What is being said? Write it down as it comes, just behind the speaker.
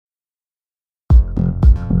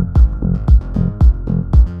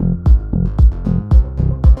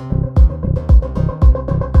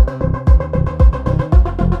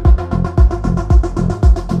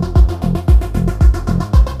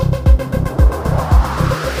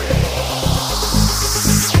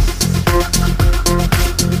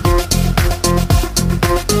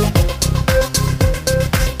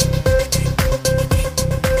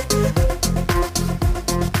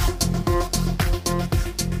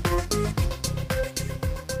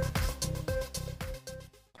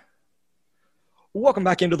Welcome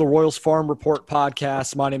back into the Royals Farm Report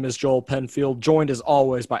podcast. My name is Joel Penfield, joined as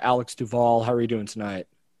always by Alex Duvall. How are you doing tonight?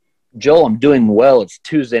 Joel, I'm doing well. It's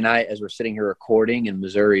Tuesday night as we're sitting here recording, and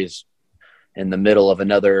Missouri is in the middle of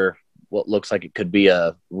another, what looks like it could be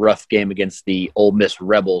a rough game against the Ole Miss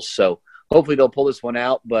Rebels. So hopefully they'll pull this one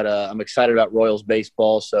out, but I'm excited about Royals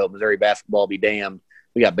baseball, so Missouri basketball be damned.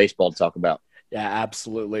 We got baseball to talk about. Yeah,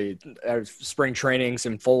 absolutely. Spring training's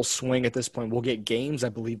in full swing at this point. We'll get games, I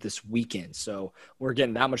believe, this weekend. So we're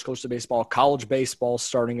getting that much closer to baseball. College baseball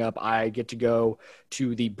starting up. I get to go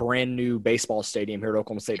to the brand new baseball stadium here at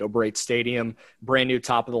Oklahoma State, O'Brate Stadium, brand new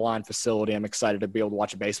top-of-the-line facility. I'm excited to be able to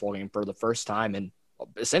watch a baseball game for the first time in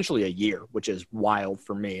essentially a year, which is wild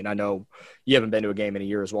for me. And I know you haven't been to a game in a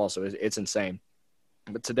year as well, so it's insane.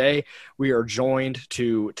 But today we are joined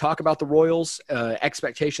to talk about the Royals,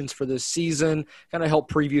 expectations for this season, kind of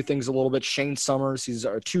help preview things a little bit. Shane Summers, he's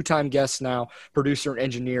our two-time guest now, producer and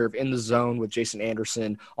engineer of In the Zone with Jason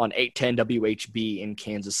Anderson on 810 WHB in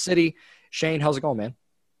Kansas City. Shane, how's it going, man?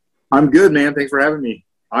 I'm good, man. Thanks for having me.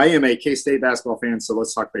 I am a K-State basketball fan, so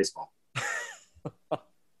let's talk baseball.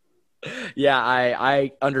 Yeah,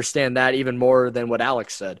 I understand that even more than what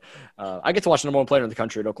Alex said. I get to watch the number one player in the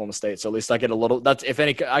country at Oklahoma State, so at least I get a little. That's if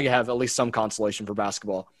any, I have at least some consolation for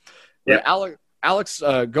basketball. Yeah, Alex, go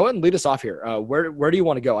ahead and lead us off here. Where do you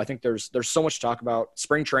want to go? I think there's so much to talk about.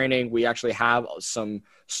 Spring training, we actually have some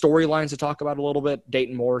storylines to talk about a little bit.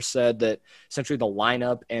 Dayton Moore said that essentially the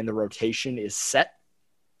lineup and the rotation is set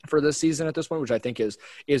for this season at this point, which I think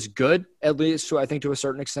is good, at least to a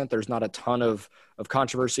certain extent. There's not a ton of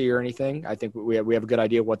controversy or anything. I think we have a good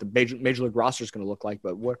idea of what the major league roster is going to look like.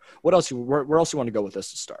 But where else you want to go with this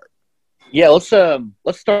to start? Yeah, let's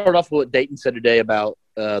start off with what Dayton said today about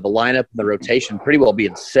the lineup and the rotation pretty well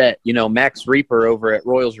being set. You know, Max Reaper over at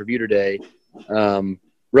Royals Review today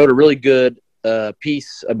wrote a really good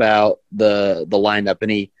piece about the lineup,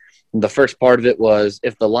 and the first part of it was,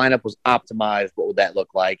 if the lineup was optimized, what would that look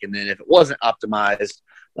like? And then if it wasn't optimized,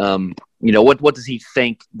 what does he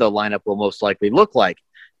think the lineup will most likely look like?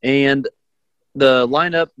 And the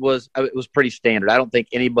lineup was pretty standard. I don't think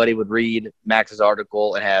anybody would read Max's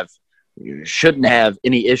article and shouldn't have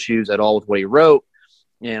any issues at all with what he wrote.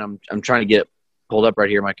 And I'm trying to get pulled up right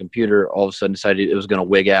here. My computer all of a sudden decided it was going to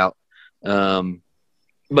wig out.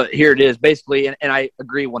 But here it is, basically, and I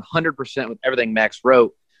agree 100% with everything Max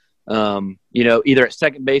wrote. Either at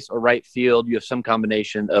second base or right field, you have some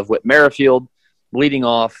combination of Whit Merrifield leading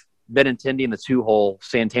off, Benintendi in the 2-hole,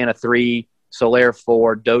 Santana 3, Soler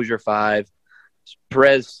 4, Dozier 5,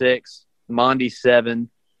 Perez 6, Mondi 7,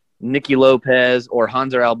 Nicky Lopez or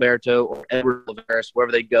Hanser Alberto or Edward Olivares,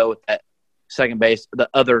 wherever they go with that second base, the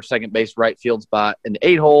other second base right field spot. In the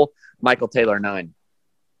 8-hole, Michael Taylor 9.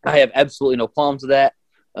 I have absolutely no qualms with that.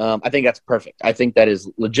 I think that's perfect. I think that is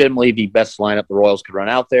legitimately the best lineup the Royals could run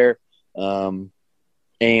out there.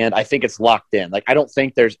 And I think it's locked in. Like, I don't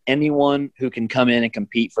think there's anyone who can come in and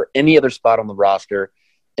compete for any other spot on the roster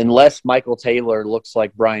unless Michael Taylor looks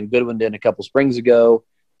like Brian Goodwin did a couple springs ago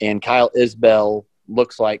and Kyle Isbell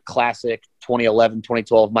looks like classic 2011,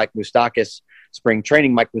 2012 Mike Moustakas, spring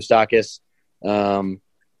training Mike Moustakas. Then,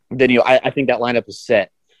 I think that lineup is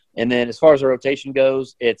set. And then as far as the rotation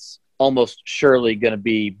goes, it's almost surely going to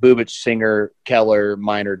be Bubic, Singer, Keller,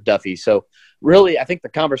 Minor, Duffy. So really, I think the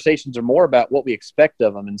conversations are more about what we expect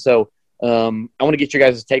of them. And so I want to get your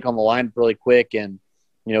guys' take on the line really quick. And,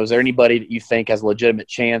 is there anybody that you think has a legitimate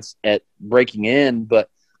chance at breaking in? But,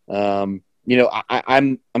 I'm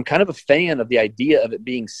kind of a fan of the idea of it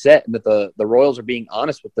being set and that the Royals are being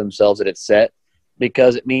honest with themselves that it's set,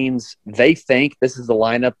 because it means they think this is the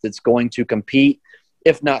lineup that's going to compete,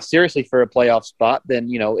 if not seriously for a playoff spot,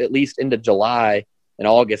 then, at least into July and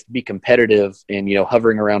August, be competitive and,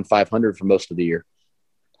 hovering around 500 for most of the year.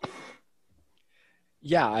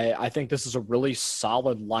 Yeah, I think this is a really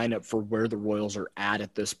solid lineup for where the Royals are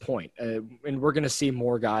at this point. And we're going to see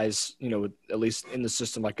more guys, at least in the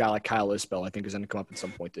system, like a guy like Kyle Isbell, I think is going to come up at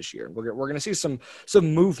some point this year. We're going to see some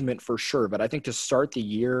movement for sure. But I think to start the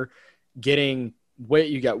year, getting Whit,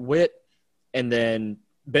 you got Whit, and then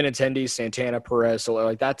Benintendi, Santana, Perez, so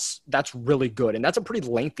like that's really good, and that's a pretty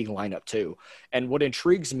lengthy lineup too. And what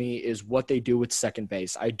intrigues me is what they do with second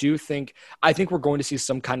base. I think we're going to see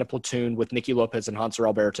some kind of platoon with Nicky Lopez and Hanser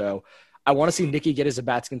Alberto. I want to see Nicky get his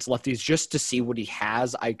at-bats against lefties just to see what he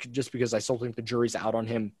has. Just because I still think the jury's out on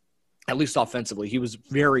him, at least offensively. He was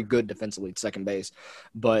very good defensively at second base,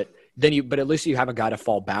 but but at least you have a guy to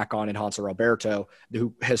fall back on in Hanser Alberto,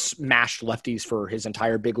 who has smashed lefties for his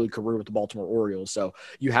entire big league career with the Baltimore Orioles. So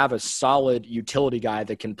you have a solid utility guy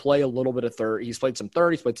that can play a little bit of third. He's played some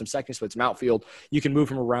third, he's played some second, he's played some outfield. You can move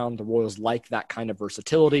him around. The Royals like that kind of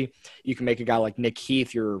versatility. You can make a guy like Nick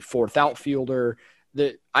Heath your fourth outfielder.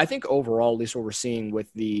 I think overall, at least what we're seeing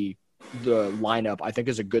with the lineup, I think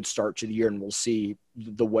is a good start to the year, and we'll see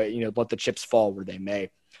the way, let the chips fall where they may.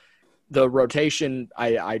 The rotation,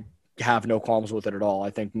 I have no qualms with it at all. I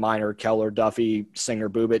think Minor, Keller, Duffy, Singer,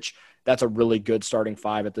 Bubic, that's a really good starting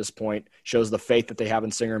five at this point. Shows the faith that they have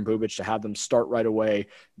in Singer and Bubic to have them start right away,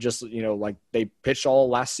 just, like they pitched all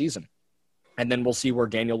last season. And then we'll see where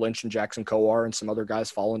Daniel Lynch and Jackson Kowar and some other guys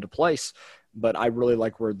fall into place. But I really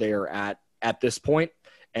like where they are at this point.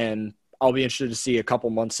 And I'll be interested to see a couple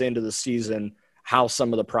months into the season how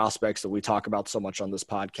some of the prospects that we talk about so much on this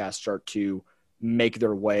podcast start to make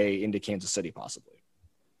their way into Kansas City possibly.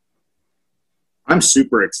 I'm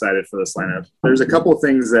super excited for this lineup. There's a couple of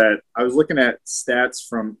things that I was looking at stats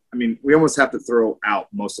from. We almost have to throw out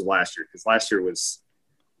most of last year because last year was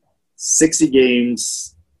 60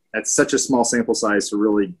 games. That's such a small sample size to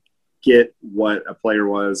really get what a player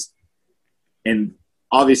was. And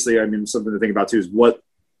obviously, something to think about too is what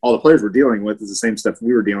all the players were dealing with is the same stuff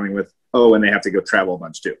we were dealing with. Oh, and they have to go travel a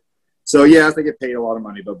bunch too. So, yeah, they get paid a lot of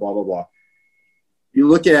money, but blah, blah, blah. You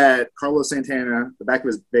look at Carlos Santana, the back of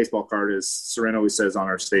his baseball card, as Seren always says on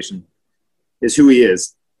our station, is who he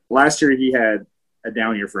is. Last year he had a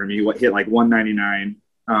down year for him. He hit like 199.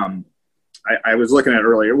 I was looking at it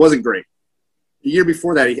earlier. It wasn't great. The year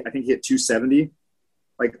before that, I think he hit 270.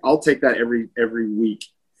 Like, I'll take that every week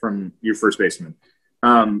from your first baseman.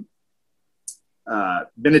 Benintendi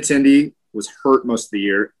was hurt most of the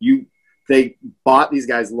year. They bought these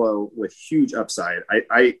guys low with huge upside.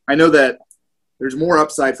 I know that there's more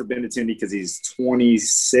upside for Benintendi because he's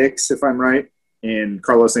 26, if I'm right, and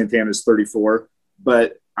Carlos Santana is 34.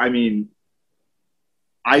 But, I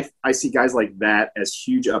see guys like that as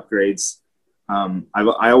huge upgrades.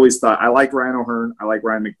 I always thought – I like Ryan O'Hearn. I like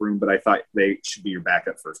Ryan McBroom, but I thought they should be your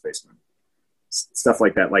backup first baseman. Stuff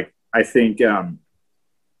like that. Like, I think the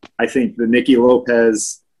Nicky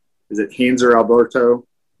Lopez, is it Hanser Alberto,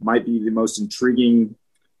 might be the most intriguing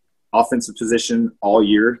offensive position all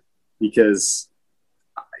year because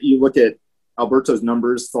you look at Alberto's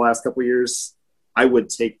numbers the last couple of years, I would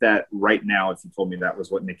take that right now if you told me that was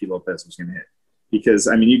what Nicky Lopez was going to hit. Because,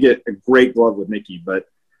 you get a great glove with Nicky, but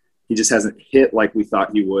he just hasn't hit like we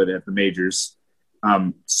thought he would at the majors.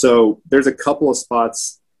 So there's a couple of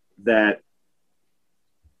spots that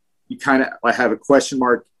you kind of have a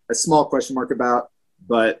small question mark about,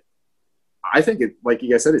 but I think it, like you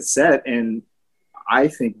guys said, it's set, and I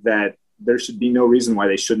think that there should be no reason why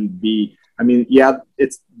they shouldn't be.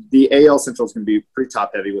 It's the AL Central is going to be pretty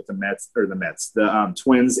top heavy with the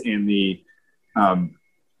Twins and the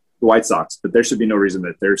White Sox, but there should be no reason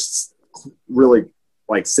that they're really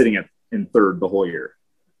like sitting in third the whole year.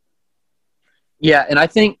 Yeah, and I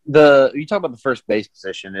think you talk about the first base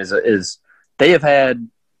position is they have had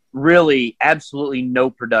really absolutely no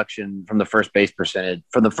production from the first base position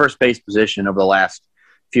over the last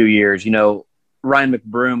few years. Ryan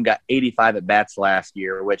McBroom got 85 at bats last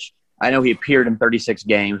year, which I know he appeared in 36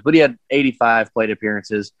 games, but he had 85 plate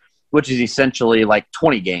appearances, which is essentially like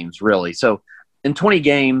 20 games really. So in 20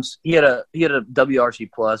 games, he had a WRC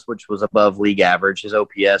plus, which was above league average. His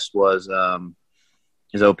OPS was above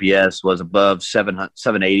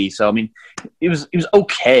 780. So it was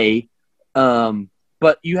okay.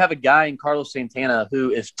 But you have a guy in Carlos Santana who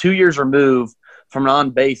is 2 years removed from an on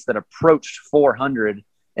base that approached 400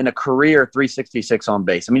 in a career 366 on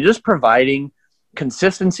base. Just providing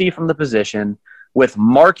consistency from the position with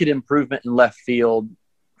market improvement in left field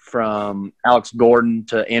from Alex Gordon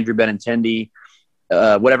to Andrew Benintendi,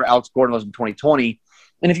 whatever Alex Gordon was in 2020.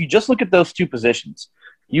 And if you just look at those two positions,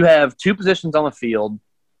 you have two positions on the field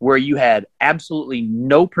where you had absolutely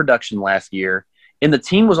no production last year, and the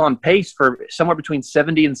team was on pace for somewhere between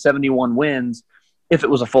 70 and 71 wins if it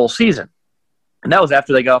was a full season. And that was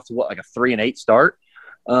after they got off to like a 3-8 start.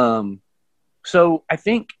 So I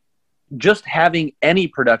think just having any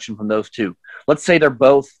production from those two, let's say they're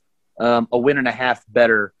both a win and a half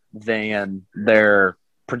better than their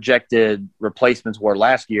projected replacements were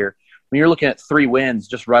last year. When you're looking at 3 wins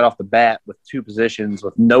just right off the bat with two positions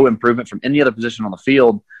with no improvement from any other position on the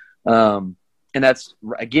field, and that's,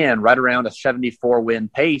 again, right around a 74-win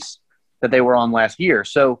pace that they were on last year.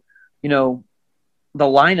 So, the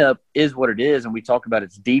lineup is what it is, and we talk about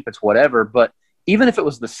it's deep, it's whatever. But even if it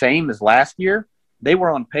was the same as last year, they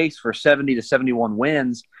were on pace for 70 to 71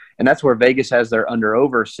 wins, and that's where Vegas has their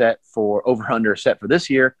over-under set for this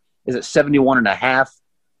year is at 71.5.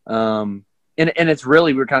 And it's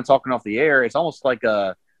really, we were kind of talking off the air. It's almost like,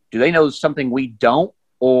 do they know something we don't,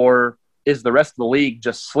 or is the rest of the league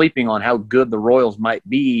just sleeping on how good the Royals might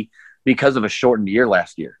be because of a shortened year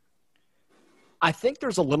last year? I think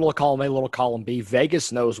there's a little column A, little column B.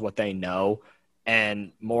 Vegas knows what they know,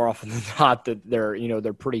 and more often than not, that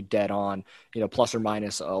they're pretty dead on, plus or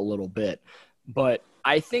minus a little bit. But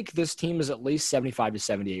I think this team is at least 75 to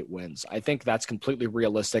 78 wins. I think that's completely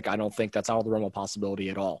realistic. I don't think that's out of the realm of possibility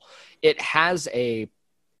at all. It has a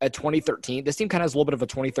 2013. This team kind of has a little bit of a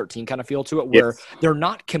 2013 kind of feel to it, where they're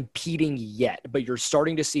not competing yet, but you're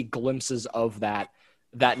starting to see glimpses of that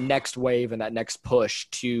next wave and that next push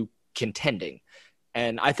to contending.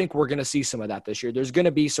 And I think we're going to see some of that this year. There's going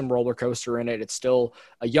to be some roller coaster in it. It's still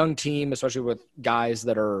a young team, especially with guys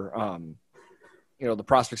that are, the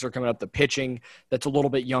prospects are coming up, the pitching that's a little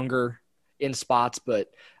bit younger in spots. But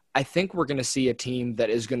I think we're going to see a team that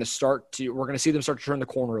is going to we're going to see them start to turn the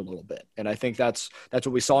corner a little bit. And I think that's what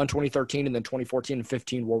we saw in 2013, and then 2014 and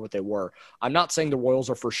 15 were what they were. I'm not saying the Royals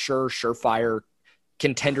are for sure surefire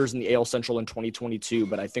contenders in the AL Central in 2022,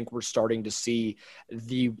 but I think we're starting to see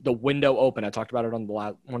the window open. I talked about it on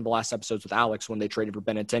one of the last episodes with Alex when they traded for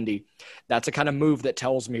Benintendi. That's a kind of move that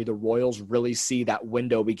tells me the Royals really see that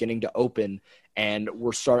window beginning to open, and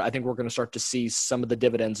I think we're going to start to see some of the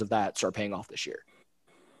dividends of that start paying off this year.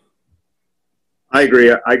 I agree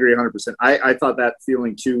 100%. I thought that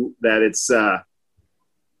feeling too, that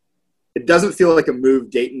it doesn't feel like a move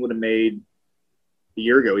Dayton would have made a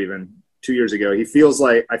year ago, even 2 years ago.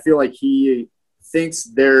 I feel like he thinks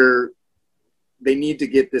they need to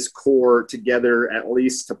get this core together at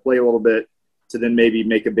least to play a little bit, to then maybe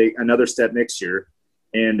make another step next year.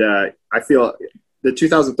 And I feel the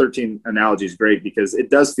 2013 analogy is great because it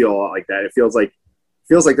does feel a lot like that. It feels like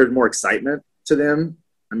there's more excitement to them.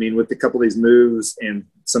 I mean, with a couple of these moves and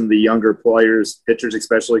some of the younger players, pitchers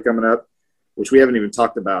especially coming up, which we haven't even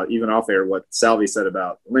talked about, even off air, what Salvi said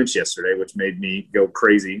about Lynch yesterday, which made me go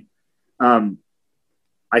crazy.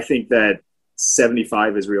 I think that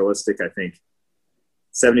 75 is realistic. I think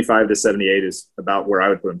 75 to 78 is about where I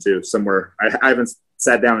would put them too. Somewhere I haven't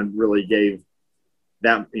sat down and really gave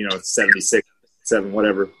that, 76, 7,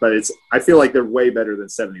 whatever. But I feel like they're way better than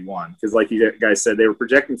 71 because, like you guys said, they were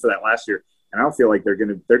projecting for that last year, and I don't feel like they're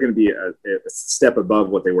going to be a step above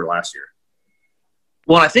what they were last year.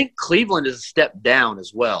 Well, I think Cleveland is a step down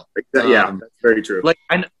as well. Yeah, that's very true. Like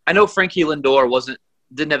I know Frankie Lindor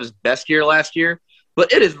didn't have his best year last year,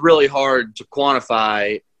 but it is really hard to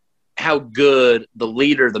quantify how good the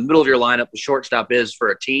leader, the middle of your lineup, the shortstop is for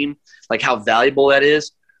a team, like how valuable that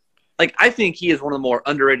is. Like, I think he is one of the more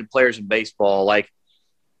underrated players in baseball. Like,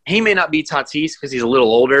 he may not be Tatis because he's a little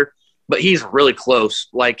older, but he's really close.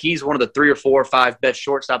 Like, he's one of the 3 or 4 or 5 best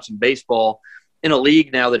shortstops in baseball in a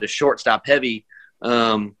league now that is shortstop heavy.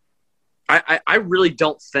 I really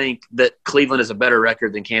don't think that Cleveland is a better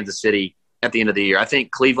record than Kansas City at the end of the year. I think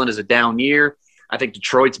Cleveland is a down year. I think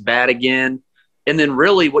Detroit's bad again. And then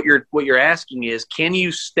really what you're asking is, can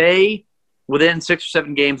you stay within 6 or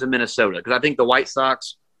 7 games of Minnesota? Because I think the White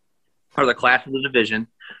Sox are the class of the division.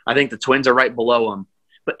 I think the Twins are right below them.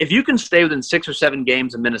 But if you can stay within 6 or 7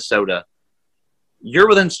 games of Minnesota, you're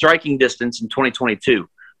within striking distance in 2022.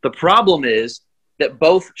 The problem is that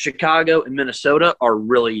both Chicago and Minnesota are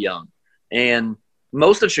really young. And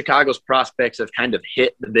most of Chicago's prospects have kind of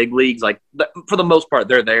hit the big leagues. Like, for the most part,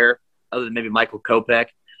 they're there, other than maybe Michael Kopech.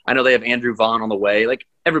 I know they have Andrew Vaughn on the way. Like,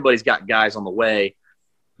 everybody's got guys on the way.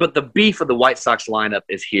 But the beef of the White Sox lineup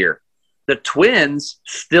is here. The Twins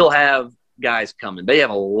still have guys coming. They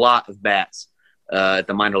have a lot of bats at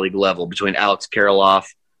the minor league level between Alex Kirilloff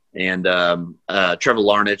and Trevor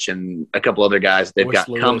Larnach and a couple other guys they've got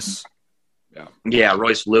coming. Yeah,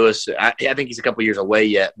 Royce Lewis. I think he's a couple years away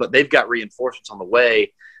yet, but they've got reinforcements on the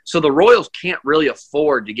way. So the Royals can't really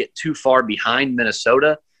afford to get too far behind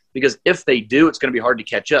Minnesota, because if they do, it's going to be hard to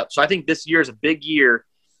catch up. So I think this year is a big year,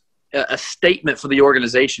 a statement for the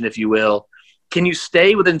organization, if you will. Can you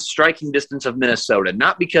stay within striking distance of Minnesota?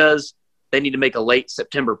 Not because they need to make a late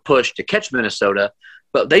September push to catch Minnesota,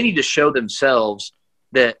 but they need to show themselves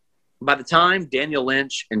that by the time Daniel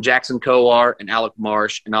Lynch and Jackson Kowar and Alec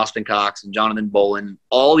Marsh and Austin Cox and Jonathan Bolin,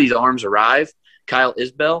 all these arms arrive, Kyle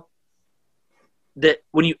Isbell, that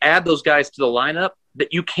when you add those guys to the lineup,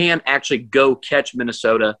 that you can actually go catch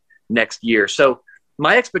Minnesota next year. So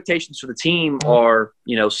my expectations for the team are,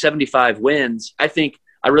 75 wins. I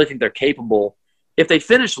really think they're capable. If they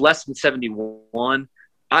finish less than 71,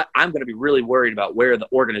 I'm going to be really worried about where the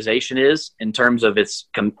organization is in terms of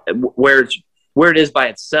where it is by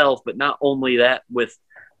itself, but not only that, with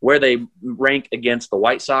where they rank against the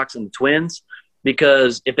White Sox and the Twins.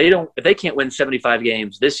 because if they can't win 75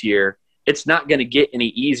 games this year, it's not going to get any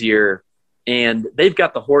easier. And they've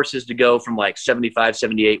got the horses to go from like 75,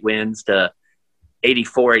 78 wins to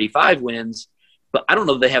 84, 85 wins. But I don't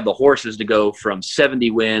know if they have the horses to go from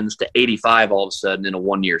 70 wins to 85 all of a sudden in a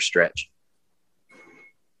 1-year stretch.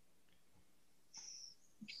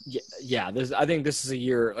 Yeah. I think this is a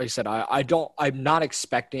year, like I said, I'm not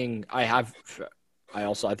expecting, I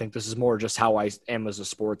think this is more just how I am as a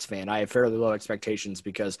sports fan. I have fairly low expectations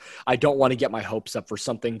because I don't want to get my hopes up for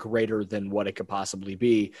something greater than what it could possibly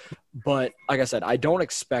be. But like I said, I don't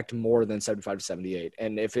expect more than 75 to 78.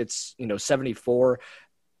 And if it's, 74,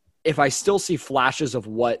 if I still see flashes of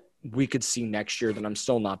what we could see next year, then I'm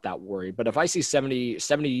still not that worried. But if I see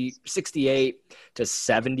 68 to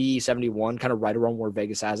 70, 71, kind of right around where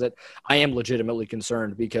Vegas has it, I am legitimately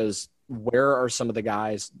concerned because where are some of the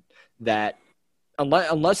guys that,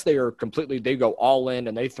 unless they go all in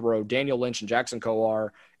and they throw Daniel Lynch and Jackson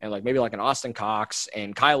Coar and maybe an Austin Cox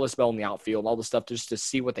and Kyle Isbell in the outfield, all the stuff just to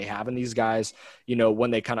see what they have in these guys,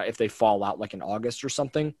 when they if they fall out in August or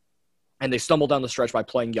something and they stumble down the stretch by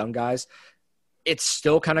playing young guys, it's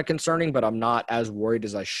still kind of concerning, but I'm not as worried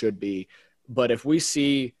as I should be. But if we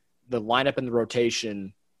see the lineup and the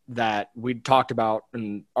rotation that we talked about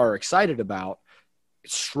and are excited about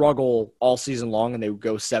struggle all season long and they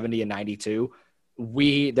go 70 and 92,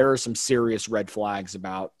 there are some serious red flags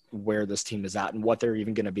about where this team is at and what they're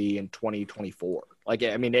even going to be in 2024.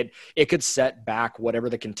 It could set back whatever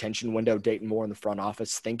the contention window Dayton Moore in the front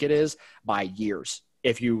office think it is by years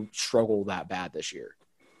if you struggle that bad this year.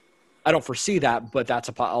 I don't foresee that, but that's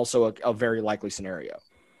also a very likely scenario.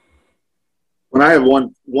 When I have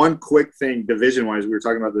one quick thing division-wise, we were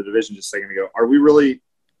talking about the division just a second ago. Are we really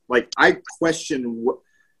I question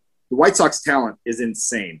the White Sox talent is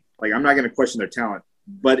insane. I'm not going to question their talent,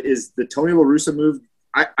 but is the Tony La Russa move?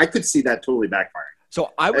 I could see that totally backfiring.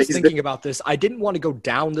 So I was thinking about this. I didn't want to go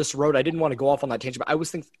down this road. I didn't want to go off on that tangent, but I was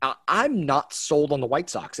thinking I'm not sold on the White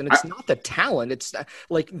Sox, and it's not the talent. It's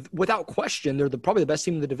without question, they're probably the best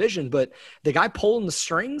team in the division, but the guy pulling the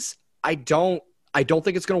strings, I don't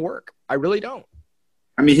think it's going to work. I really don't.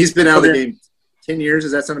 He's been out of the game 10 years.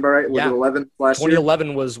 Does that sound about right? Was it 11 last 2011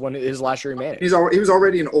 year? was when his last year he managed. He was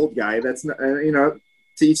already an old guy. That's not,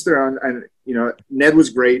 to each their own. And Ned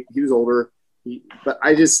was great. He was older. But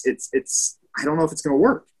I don't know if it's going to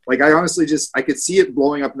work. I honestly I could see it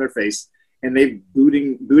blowing up in their face, and they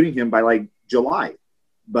booting him by July.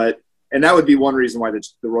 And that would be one reason why the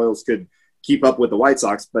Royals could keep up with the White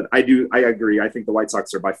Sox. But I agree. I think the White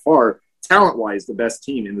Sox are by far talent-wise the best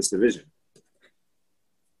team in this division.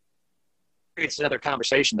 It's another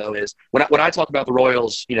conversation though. Is when I talk about the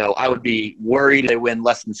Royals, I would be worried if they win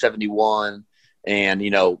less than 71, and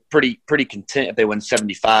pretty content if they win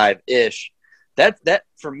 75-ish. That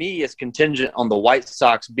for me is contingent on the White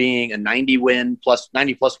Sox being a 90 plus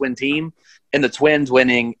win team, and the Twins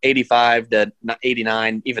winning 85 to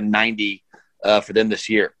 89, even 90 for them this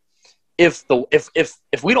year. If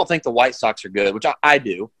we don't think the White Sox are good, which I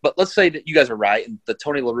do, but let's say that you guys are right, and the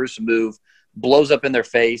Tony La Russa move blows up in their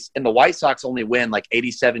face, and the White Sox only win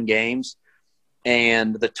 87 games,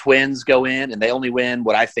 and the Twins go in and they only win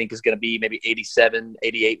what I think is going to be maybe 87,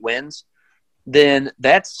 88 wins. Then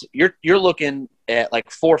that's you're looking at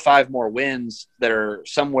 4 or 5 more wins that are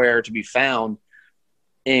somewhere to be found.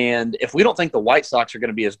 And if we don't think the White Sox are going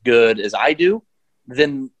to be as good as I do,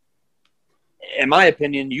 then in my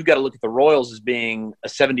opinion, you got to look at the Royals as being a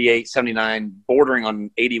 78, 79, bordering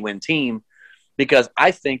on 80 win team, because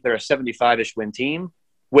I think they're a 75-ish win team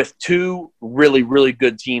with 2 really, really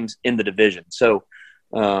good teams in the division. So,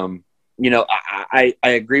 I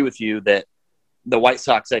agree with you that the White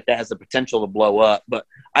Sox, that has the potential to blow up, but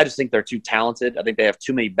I just think they're too talented. I think they have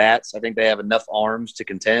too many bats. I think they have enough arms to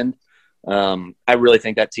contend. I really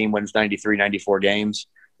think that team wins 93, 94 games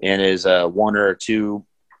and is 1 or 2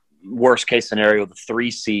 worst case scenario, the 3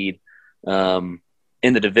 seed in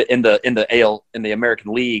the AL in the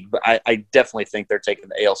American League. But I definitely think they're taking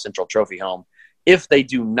the AL Central Trophy home. If they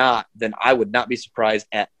do not, then I would not be surprised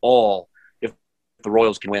at all if the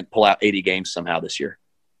Royals can pull out 80 games somehow this year.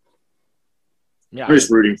 Yeah, I'm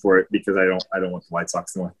just rooting for it because I don't want the White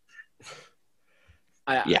Sox to win.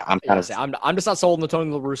 I'm just not sold on the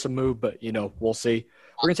Tony La Russa move, but we'll see.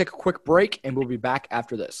 We're gonna take a quick break and we'll be back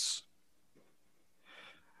after this.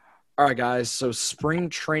 All right, guys. So spring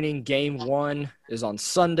training game 1 is on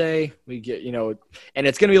Sunday. We get, and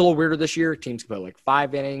it's going to be a little weirder this year. Teams can play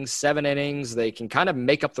 5 innings, 7 innings. They can kind of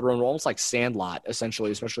make up their own, almost like Sandlot, essentially,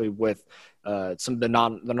 especially with some of the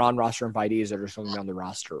non-roster invitees that are going to be on the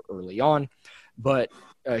roster early on. But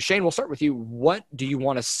Shane, we'll start with you. What do you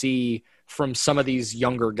want to see from some of these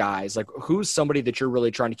younger guys? Like, who's somebody that you're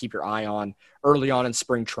really trying to keep your eye on early on in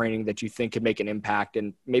spring training that you think could make an impact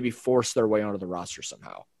and maybe force their way onto the roster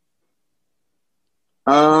somehow?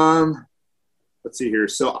 Let's see here.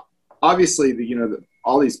 So obviously,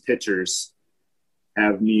 all these pitchers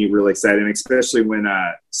have me really excited, and especially when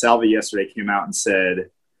Salvi yesterday came out and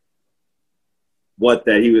said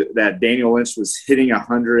that Daniel Lynch was hitting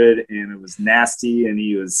 100 and it was nasty, and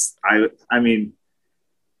he was I mean,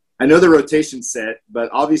 I know the rotation set, but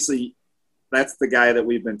obviously that's the guy that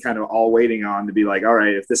we've been kind of all waiting on to be like, all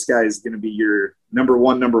right, if this guy is going to be your number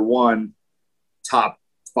one top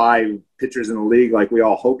 5 pitchers in the league, like we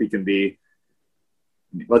all hope he can be.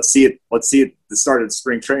 Let's see it the start of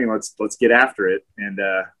spring training. Let's get after it, and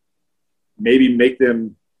maybe make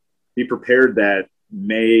them be prepared that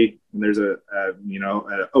May, when there's an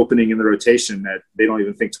opening in the rotation, that they don't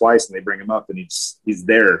even think twice and they bring him up and he's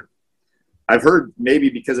there. I've heard maybe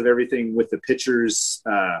because of everything with the pitchers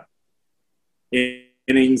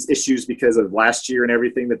innings issues because of last year and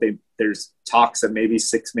everything, that there's talks that maybe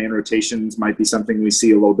 6-man rotations might be something we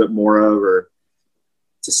see a little bit more of, or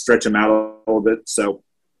to stretch them out a little bit. So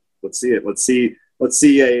let's see it. Let's see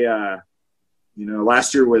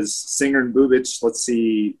last year was Singer and Bubich. Let's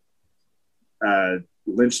see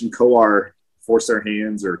Lynch and Kowar force their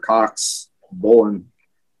hands, or Cox, Bolin,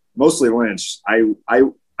 mostly Lynch. I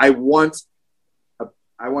want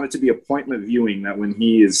it to be appointment viewing, that when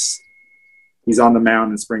he's on the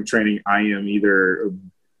mound in spring training, I am either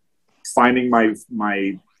finding my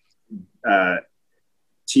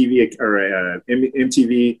TV or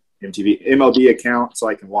MLB account so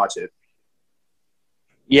I can watch it.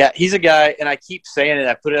 Yeah, he's a guy, and I keep saying it.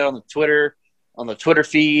 I put it on the Twitter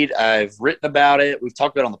feed. I've written about it. We've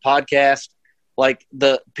talked about it on the podcast. Like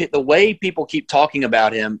the way people keep talking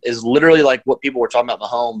about him is literally like what people were talking about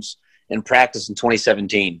Mahomes in practice in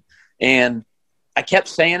 2017. And I kept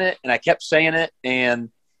saying it, and I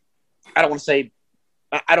don't want to say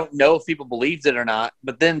I don't know if people believed it or not,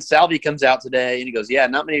 but then Salvi comes out today and he goes, yeah,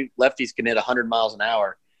 not many lefties can hit 100 miles an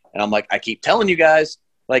hour. And I'm like, I keep telling you guys,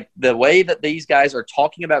 like the way that these guys are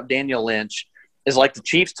talking about Daniel Lynch is like the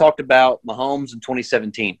Chiefs talked about Mahomes in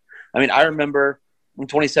 2017. I mean, I remember in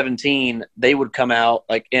 2017, they would come out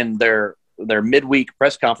like in their midweek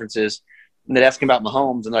press conferences and they'd ask him about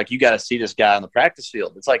Mahomes and like, you got to see this guy on the practice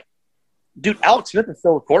field. It's like, dude, Alex Smith is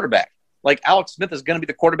still a quarterback. Like Alex Smith is going to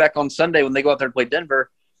be the quarterback on Sunday when they go out there and play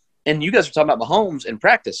Denver. And you guys are talking about Mahomes in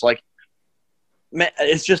practice. Like, man,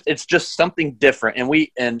 it's just something different.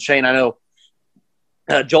 And Shane, I know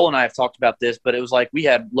Joel and I have talked about this, but it was like we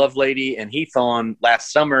had Lovelady and Heath on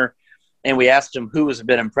last summer, and we asked them who has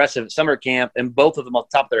been impressive at summer camp, and both of them off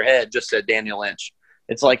the top of their head just said Daniel Lynch.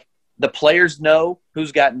 It's like the players know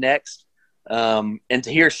who's got next. And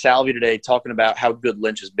to hear Salvi today talking about how good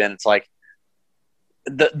Lynch has been, it's like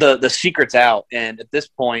the secret's out. And at this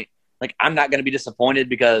point, like I'm not going to be disappointed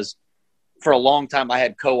because for a long time I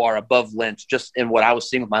had Kowar above Lynch just in what I was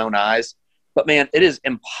seeing with my own eyes. But, man, it is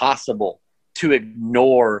impossible to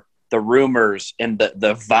ignore the rumors and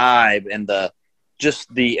the vibe and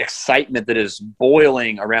just the excitement that is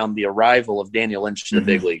boiling around the arrival of Daniel Lynch to the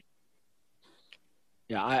big league.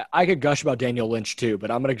 Yeah, I could gush about Daniel Lynch too, but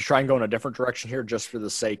I'm going to try and go in a different direction here just for the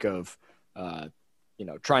sake of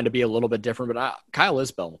trying to be a little bit different. But Kyle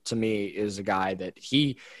Isbell, to me, is a guy that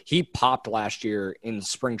he popped last year in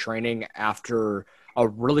spring training after a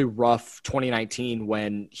really rough 2019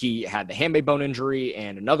 when he had the hamate bone injury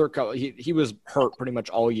and he was hurt pretty much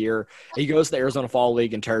all year. He goes to the Arizona Fall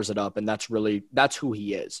League and tears it up, and that's who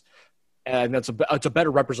he is. And it's a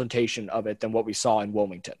better representation of it than what we saw in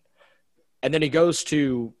Wilmington. And then he goes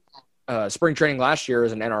to spring training last year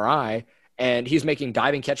as an NRI, and he's making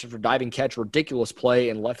diving catch after diving catch, ridiculous play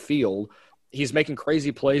in left field. He's making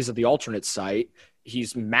crazy plays at the alternate site.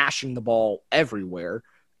 He's mashing the ball everywhere.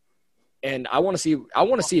 And I want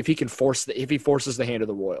to see if he can if he forces the hand of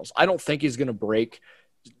the Royals. I don't think he's going to break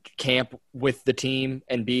camp with the team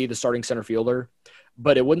and be the starting center fielder,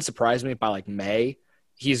 but it wouldn't surprise me if by like May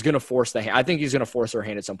he's going to force the hand. I think he's going to force their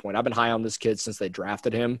hand at some point. I've been high on this kid since they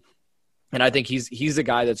drafted him. And I think he's a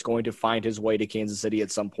guy that's going to find his way to Kansas City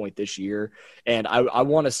at some point this year. And I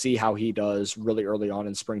want to see how he does really early on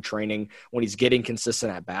in spring training when he's getting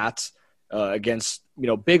consistent at bats against,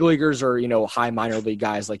 big leaguers or, high minor league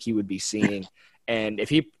guys like he would be seeing. And if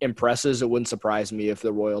he impresses, it wouldn't surprise me if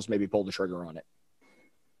the Royals maybe pull the trigger on it.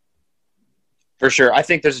 For sure. I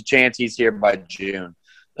think there's a chance he's here by June,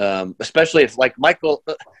 especially if like Michael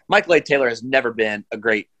A. Taylor has never been a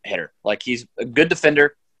great hitter. Like he's a good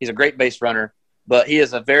defender. He's a great base runner, but he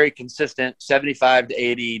is a very consistent 75 to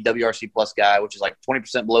 80 WRC plus guy, which is like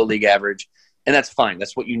 20% below league average, and that's fine.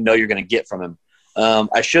 That's what you know you're going to get from him.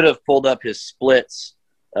 I should have pulled up his splits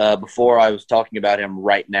before I was talking about him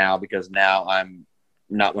right now, because now I'm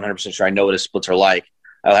not 100% sure I know what his splits are like.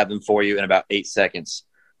 I'll have them for you in about 8 seconds.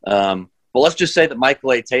 But let's just say that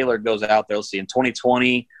Michael A. Taylor goes out there. Let's see, in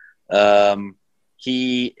 2020,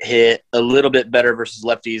 he hit a little bit better versus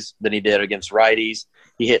lefties than he did against righties.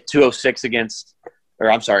 He hit 206 his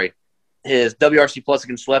WRC plus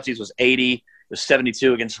against lefties was 80. It was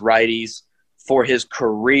 72 against righties. For his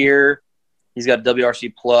career, he's got a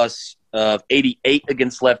WRC plus of 88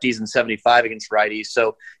 against lefties and 75 against righties.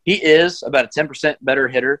 So he is about a 10% better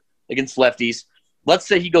hitter against lefties. Let's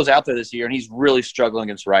say he goes out there this year and he's really struggling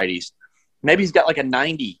against righties. Maybe he's got like a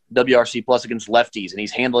 90 WRC plus against lefties and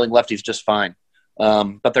he's handling lefties just fine.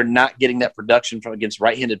 But they're not getting that production from against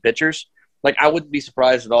right-handed pitchers. Like, I wouldn't be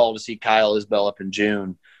surprised at all to see Kyle Isbell up in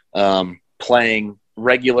June playing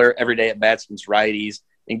regular everyday at-bats against righties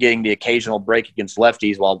and getting the occasional break against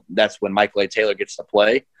lefties, while that's when Michael A. Taylor gets to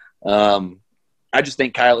play. I just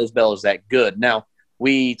think Kyle Isbell is that good. Now,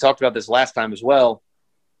 we talked about this last time as well.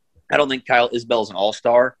 I don't think Kyle Isbell is an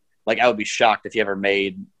all-star. Like, I would be shocked if he ever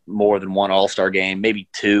made more than one all-star game, maybe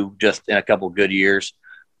two, just in a couple good years.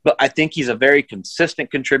 But I think he's a very consistent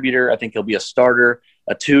contributor. I think he'll be a starter,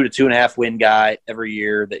 a 2 to 2.5 win guy every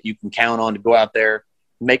year that you can count on to go out there,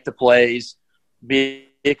 make the plays, be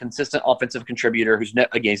a consistent offensive contributor who's,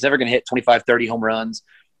 he's never going to hit 25, 30 home runs.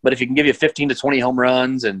 But if he can give you 15 to 20 home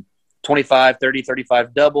runs and 25, 30,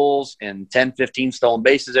 35 doubles and 10, 15 stolen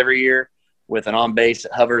bases every year with an on-base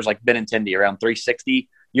that hovers like Benintendi around 360,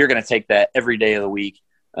 you're going to take that every day of the week.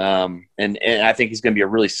 And I think he's going to be a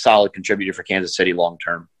really solid contributor for Kansas City long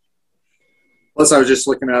term. Plus, I was just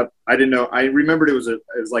looking up. I didn't know. I remembered it was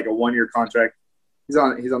like a 1-year contract. He's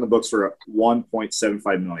on the books for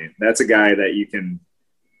 $1.75 million. That's a guy that you can,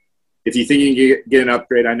 if you think you can get an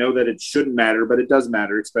upgrade. I know that it shouldn't matter, but it does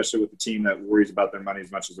matter, especially with the team that worries about their money as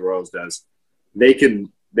much as the Royals does. They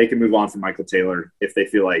can move on from Michael Taylor if they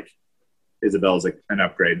feel like Isbell is an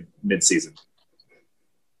upgrade mid-season.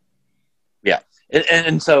 Yeah.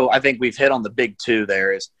 And so I think we've hit on the big two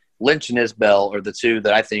there. Is Lynch and Isbell are the two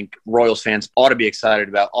that I think Royals fans ought to be excited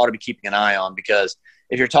about, ought to be keeping an eye on, because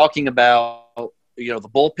if you're talking about, the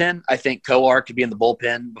bullpen, I think Coar could be in the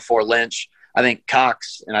bullpen before Lynch. I think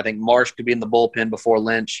Cox and I think Marsh could be in the bullpen before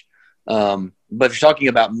Lynch. But if you're talking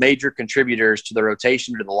about major contributors to the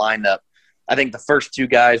rotation or to the lineup, I think the first two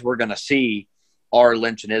guys we're going to see are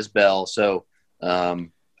Lynch and Isbell. So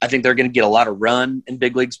I think they're going to get a lot of run in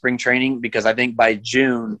big league spring training, because I think by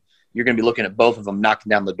June you're going to be looking at both of them knocking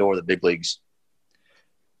down the door of the big leagues.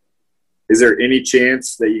 Is there any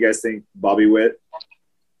chance that you guys think Bobby Witt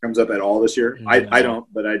comes up at all this year? No. I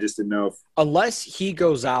don't, but I just didn't know if – unless he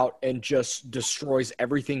goes out and just destroys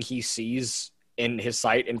everything he sees in his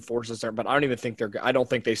sight and forces there. But I don't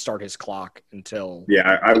think they start his clock until –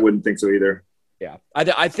 yeah, I wouldn't think so either. Yeah,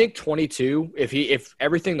 I think 22. If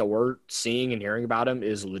everything that we're seeing and hearing about him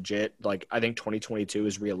is legit, like, I think 2022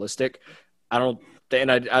 is realistic. I don't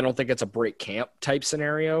think it's a break camp type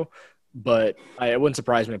scenario, but it wouldn't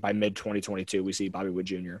surprise me if by mid 2022 we see Bobby Witt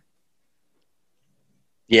Jr.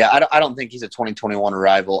 Yeah, I don't think he's a 2021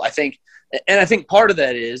 arrival. I think part of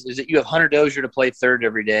that is that you have Hunter Dozier to play third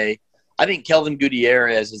every day. I think Kelvin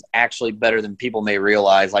Gutierrez is actually better than people may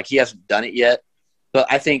realize. Like, he hasn't done it yet, but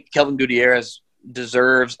I think Kelvin Gutierrez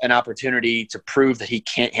deserves an opportunity to prove that he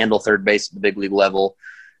can't handle third base at the big league level.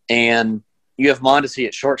 And you have Mondesi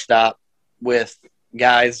at shortstop with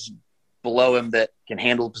guys below him that can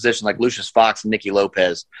handle the position, like Lucius Fox and Nicky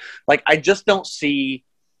Lopez. Like, I just don't see,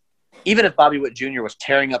 even if Bobby Witt Jr. was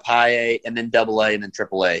tearing up high A and then double A and then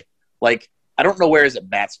triple A, like, I don't know where his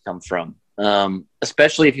at-bats come from,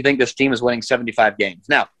 especially if you think this team is winning 75 games.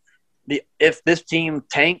 Now, if this team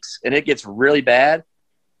tanks and it gets really bad,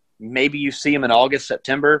 maybe you see him in August,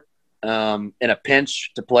 September, in a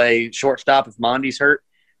pinch to play shortstop if Mondy's hurt.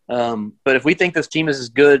 But if we think this team is as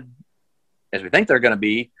good as we think they're going to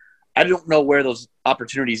be, I don't know where those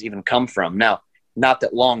opportunities even come from. Now, not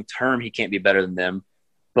that long-term he can't be better than them,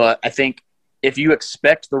 but I think if you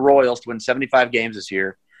expect the Royals to win 75 games this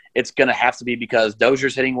year, it's going to have to be because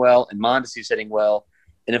Dozier's hitting well and Mondesi's hitting well.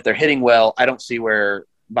 And if they're hitting well, I don't see where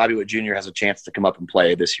Bobby Witt Jr. has a chance to come up and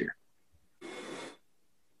play this year.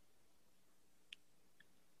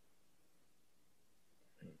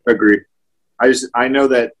 Agree. I know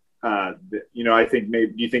that, I think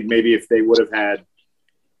maybe, do you think maybe if they would have had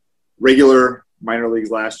regular minor leagues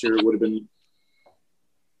last year, it would have been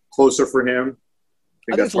closer for him?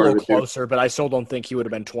 I think it's a little closer, but I still don't think he would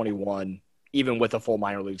have been 21, even with a full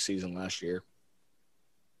minor league season last year.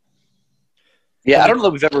 Yeah, I don't know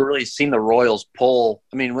that we've ever really seen the Royals pull.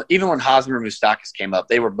 I mean, even when Hosmer and Moustakas came up,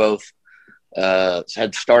 they were both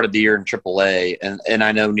had started the year in AAA, and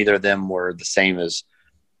I know neither of them were the same as,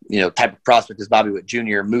 type of prospect as Bobby Witt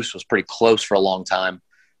Jr. Moose was pretty close for a long time.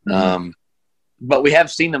 Mm-hmm. But we have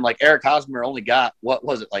seen them, like Eric Hosmer only got, what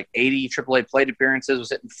was it, like 80 AAA plate appearances, was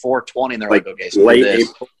hitting 420, and they're like, okay, so late this.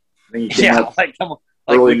 April. Like, come on.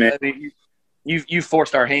 Like, you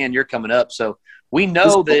forced our hand, you're coming up. So we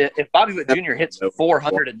know that if Bobby Witt Jr. hits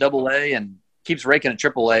 400 at AA and keeps raking at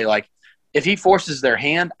AAA, like, if he forces their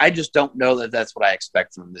hand, I just don't know that that's what I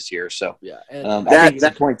expect from him this year. So I think he's a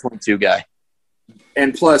 2022 guy.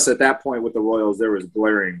 And plus, at that point with the Royals, there was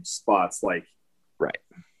glaring spots like right.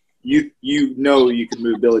 You could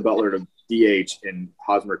move Billy Butler to DH and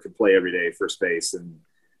Hosmer could play every day first base, and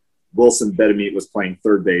Wilson Betemeet was playing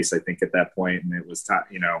third base, I think, at that point, and it was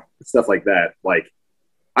stuff like that. Like,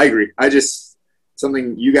 I agree.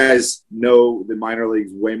 Something you guys know the minor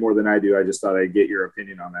leagues way more than I do. I just thought I'd get your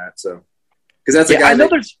opinion on that. So, because that's a guy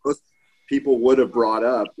that most people would have brought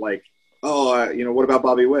up, like, what about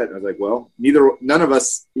Bobby Witt? I was like, well, none of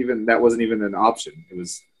us that wasn't even an option. It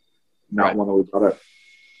was not one that we brought up.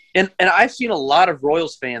 And I've seen a lot of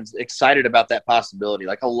Royals fans excited about that possibility.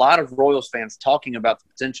 Like a lot of Royals fans talking about the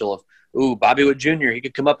potential of, Bobby Witt Jr., he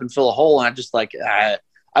could come up and fill a hole. And I just I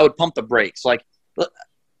would pump the brakes. Like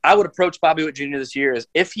I would approach Bobby Witt Jr. this year as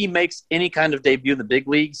if he makes any kind of debut in the big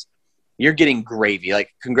leagues, you're getting gravy. Like,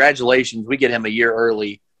 congratulations, we get him a year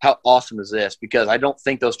early. How awesome is this? Because I don't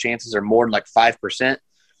think those chances are more than like 5%.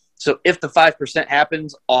 So if the 5%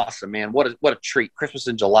 happens, awesome, man. What a treat. Christmas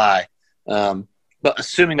in July. But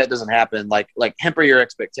assuming that doesn't happen, like temper your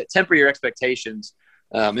expectations,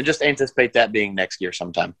 and just anticipate that being next year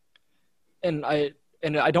sometime. And I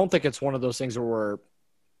don't think it's one of those things where we're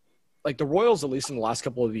like the Royals, at least in the last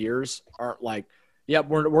couple of years, aren't like, yeah,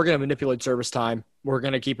 we're going to manipulate service time. We're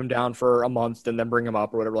going to keep him down for a month and then bring him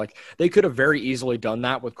up or whatever. Like, they could have very easily done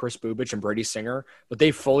that with Chris Bubich and Brady Singer, but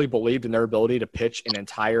they fully believed in their ability to pitch an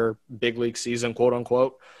entire big league season, quote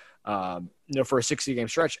unquote. For a 60-game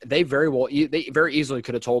stretch, they very easily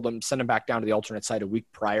could have told them, send him back down to the alternate site a week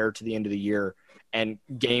prior to the end of the year and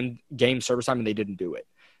game service time, and they didn't do it.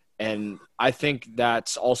 And I think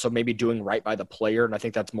that's also maybe doing right by the player, and I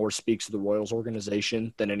think that's more speaks to the Royals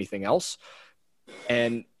organization than anything else.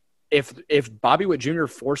 And if Bobby Witt Jr.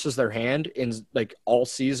 forces their hand in like all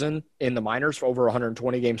season in the minors for over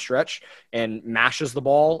 120-game stretch and mashes the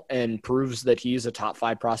ball and proves that he's a top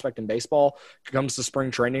 5 prospect in baseball, comes to spring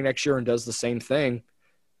training next year and does the same thing,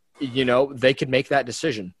 they could make that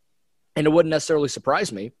decision. And it wouldn't necessarily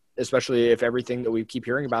surprise me, especially if everything that we keep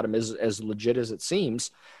hearing about him is as legit as it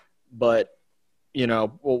seems. But,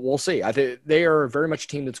 we'll see. I think they are very much a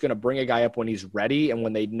team that's going to bring a guy up when he's ready and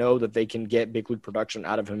when they know that they can get big league production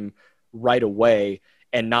out of him right away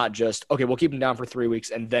and not just, okay, we'll keep him down for 3 weeks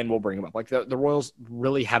and then we'll bring him up. Like the Royals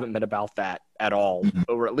really haven't been about that at all,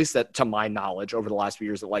 or at least that to my knowledge over the last few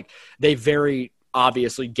years, that like they very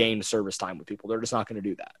obviously gained service time with people. They're just not going to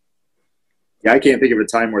do that. Yeah, I can't think of a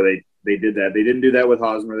time where they did that. They didn't do that with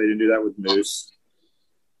Hosmer. They didn't do that with Moose.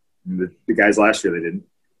 The guys last year, they didn't.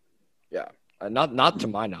 Yeah. Not to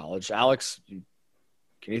my knowledge. Alex, can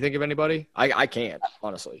you think of anybody? I can't,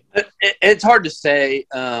 honestly. It's hard to say,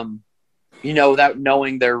 without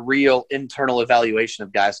knowing their real internal evaluation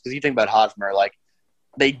of guys. Because you think about Hosmer, like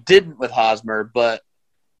they didn't with Hosmer, but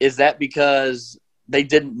is that because they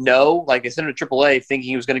didn't know? Like they sent him to AAA thinking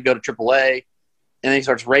he was going to go to AAA, and then he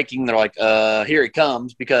starts raking. They're like, here he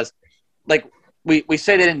comes. Because like we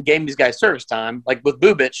say they didn't game these guys service time. Like with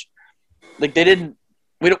Bubich, like they didn't.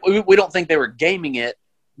 We don't think they were gaming it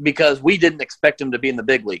because we didn't expect him to be in the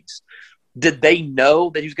big leagues. Did they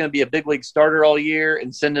know that he was going to be a big league starter all year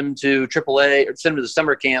and send him to AAA or send him to the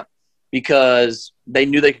summer camp because they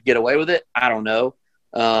knew they could get away with it? I don't know.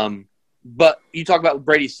 But you talk about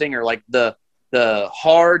Brady Singer, like the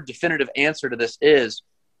hard definitive answer to this is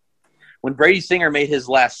when Brady Singer made his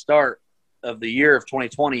last start of the year of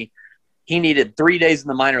 2020, he needed 3 days in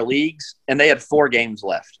the minor leagues and they had 4 games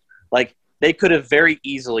left. Like, they could have very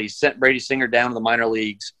easily sent Brady Singer down to the minor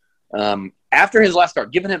leagues after his last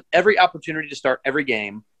start, given him every opportunity to start every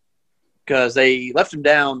game because they left him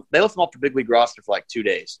down. They left him off the big league roster for like 2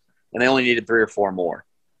 days, and they only needed 3 or 4 more.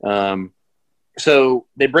 So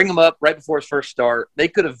they bring him up right before his first start. They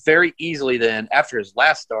could have very easily then, after his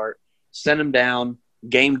last start, sent him down,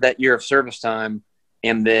 gained that year of service time,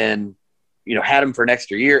 and then had him for an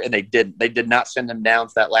extra year, and they didn't. They did not send him down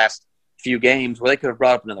for that last few games where they could have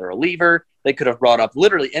brought up another reliever. They could have brought up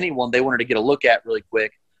literally anyone they wanted to get a look at really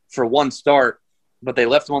quick for one start, but they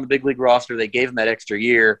left him on the big league roster. They gave him that extra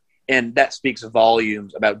year, and that speaks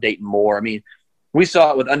volumes about Dayton Moore. I mean, We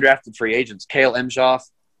saw it with undrafted free agents, Cale Emshoff,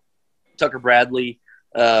 Tucker Bradley,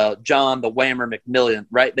 John the Whammer McMillan,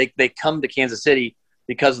 right? They come to Kansas City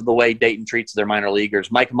because of the way Dayton treats their minor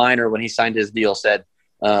leaguers. Mike Minor, when he signed his deal, said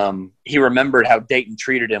he remembered how Dayton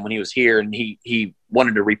treated him when he was here, and he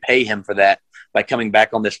wanted to repay him for that by coming back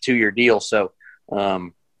on this 2-year deal. So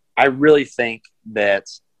I really think that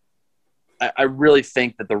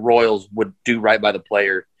the Royals would do right by the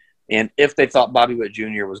player. And if they thought Bobby Witt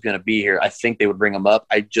Jr. was going to be here, I think they would bring him up.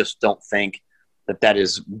 I just don't think that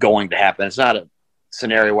is going to happen. It's not a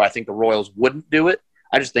scenario where I think the Royals wouldn't do it.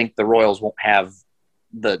 I just think the Royals won't have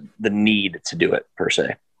the need to do it per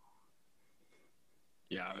se.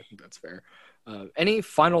 Yeah, I think that's fair. Any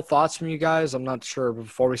final thoughts from you guys? I'm not sure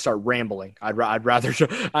before we start rambling. I'd rather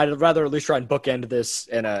at least try and bookend this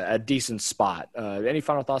in a decent spot. Any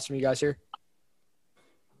final thoughts from you guys here?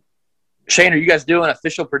 Shane, are you guys doing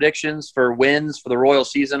official predictions for wins for the Royal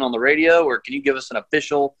season on the radio, or can you give us an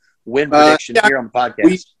official win prediction here on the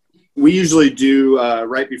podcast? We usually do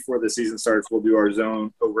right before the season starts. We'll do our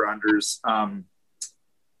zone over-unders.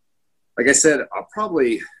 Like I said,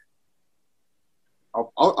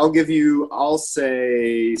 I'll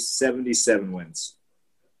say 77 wins.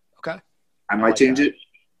 Okay. I might change it.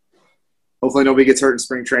 Hopefully nobody gets hurt in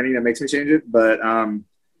spring training. That makes me change it. But,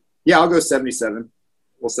 yeah, I'll go 77.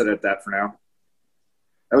 We'll set it at that for now.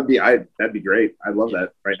 That'd be great. I love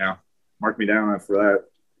that right now. Mark me down for that.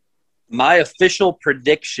 My official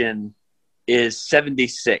prediction is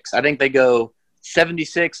 76. I think they go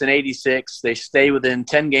 76 and 86. They stay within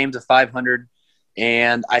 10 games of 500.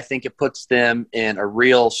 And I think it puts them in a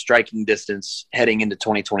real striking distance heading into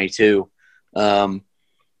 2022.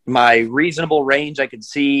 My reasonable range I could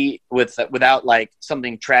see without like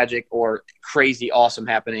something tragic or crazy awesome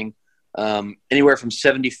happening, anywhere from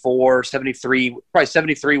 74, 73, probably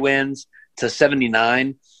 73 wins to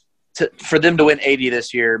 79. For them to win 80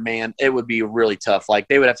 this year, man, it would be really tough. Like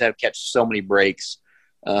they would have to catch so many breaks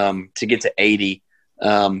to get to 80.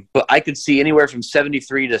 But I could see anywhere from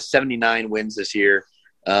 73 to 79 wins this year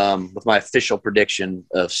with my official prediction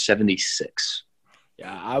of 76.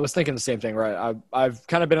 Yeah, I was thinking the same thing, right? I've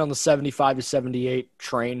kind of been on the 75 to 78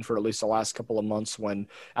 train for at least the last couple of months when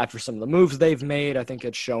after some of the moves they've made, I think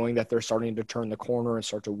it's showing that they're starting to turn the corner and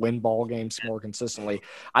start to win ball games more consistently.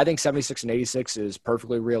 I think 76 and 86 is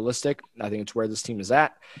perfectly realistic. I think it's where this team is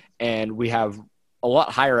at, and we have a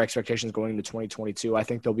lot higher expectations going into 2022. I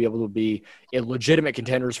think they'll be able to be legitimate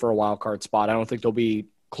contenders for a wild card spot. I don't think they'll be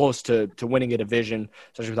close to winning a division,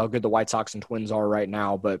 especially with how good the White Sox and Twins are right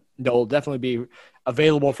now, but they'll definitely be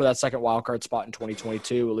available for that second wild card spot in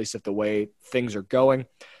 2022, at least if the way things are going.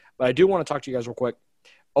 But I do want to talk to you guys real quick.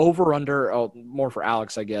 Over under, more for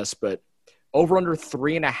Alex, I guess, but over under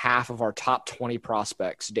 3.5 of our top 20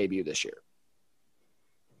 prospects debut this year.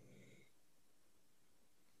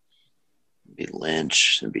 Be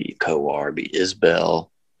Lynch, it'd be Kowar, it'd be Isbell,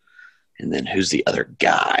 and then who's the other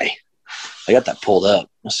guy? I got that pulled up.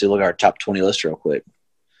 Let's see, look at our top 20 list real quick.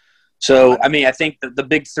 So, I mean, I think the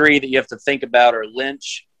big three that you have to think about are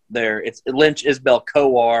Lynch. It's Lynch, Isbell,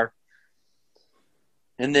 Kowar.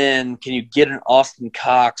 And then can you get an Austin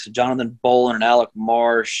Cox, Jonathan Bolin, and Alec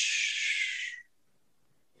Marsh?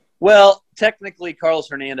 Well, technically, Carlos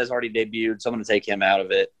Hernandez already debuted, so I'm going to take him out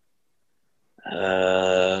of it.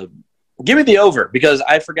 Give me the over because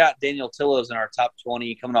I forgot Daniel Tillo's in our top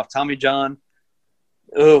 20 coming off Tommy John.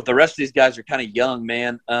 Oh, the rest of these guys are kind of young,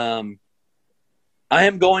 man. I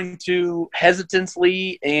am going to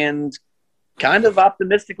hesitantly and kind of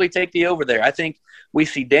optimistically take the over there. I think we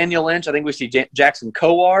see Daniel Lynch. I think we see Jackson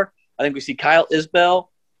Kowar. I think we see Kyle Isbell.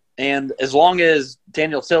 And as long as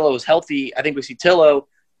Daniel Tillo is healthy, I think we see Tillo.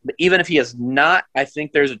 But even if he is not, I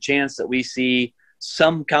think there's a chance that we see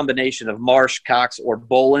some combination of Marsh, Cox, or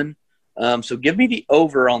Bolin. So give me the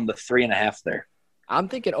over on the 3.5 there. I'm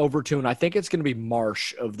thinking over 2, and I think it's going to be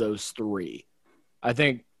Marsh of those three. I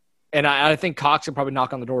think Cox can probably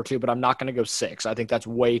knock on the door too, but I'm not going to go 6. I think that's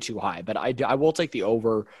way too high. But I will take the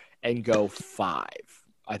over and go 5,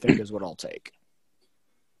 I think is what I'll take.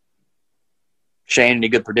 Shane, any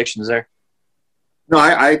good predictions there? No,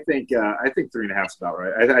 I think 3.5 is about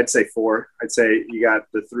right. I'd say 4. I'd say you got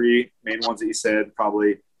the 3 main ones that you said,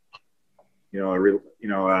 probably, Bolin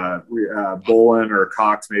or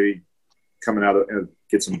Cox maybe coming out and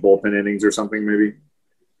get some bullpen innings or something maybe.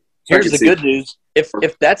 Here's the good news. If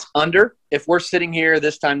that's under, if we're sitting here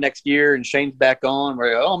this time next year and Shane's back on,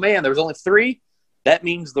 we're like, oh, man, there was only 3, that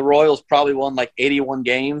means the Royals probably won like 81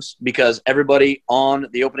 games because everybody on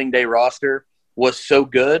the opening day roster was so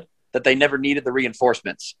good that they never needed the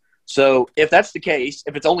reinforcements. So if that's the case,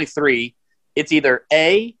 if it's only 3, it's either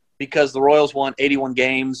A, because the Royals won 81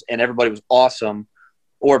 games and everybody was awesome,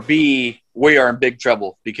 or B, we are in big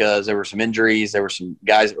trouble because there were some injuries, there were some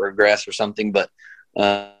guys that regressed or something. But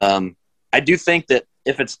I do think that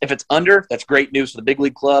if it's under, that's great news for the big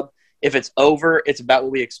league club. If it's over, it's about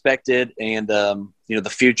what we expected, and the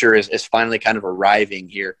future is finally kind of arriving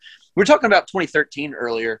here. We were talking about 2013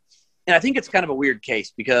 earlier, and I think it's kind of a weird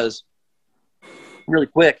case because, really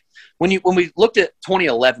quick, when we looked at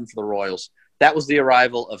 2011 for the Royals, that was the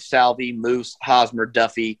arrival of Salvi, Moose, Hosmer,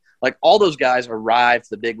 Duffy. Like, all those guys arrived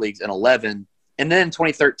to the big leagues in 11, and then in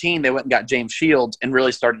 2013 they went and got James Shields and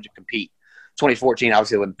really started to compete. 2014,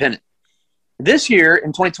 obviously, they wouldn't pin it. This year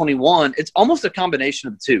in 2021, it's almost a combination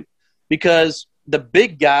of the two, because the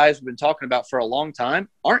big guys we've been talking about for a long time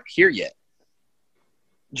aren't here yet.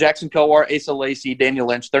 Jackson Kowar, Asa Lacy, Daniel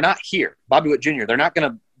Lynch, they're not here. Bobby Witt Jr., they're not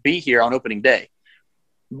going to be here on opening day.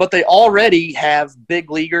 But they already have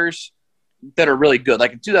big leaguers that are really good.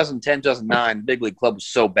 Like in 2010, 2009, the big league club was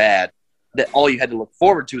so bad that all you had to look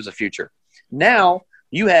forward to was a future. Now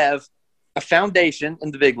you have a foundation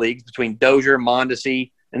in the big leagues between Dozier,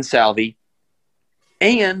 Mondesi, and Salvi,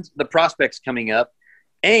 and the prospects coming up,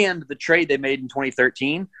 and the trade they made in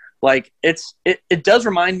 2013. Like, it does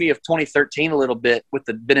remind me of 2013 a little bit with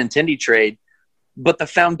the Benintendi trade, but the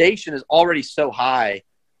foundation is already so high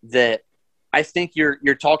that I think you're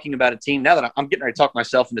talking about a team now that I'm getting ready to talk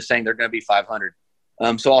myself into saying they're going to be 500.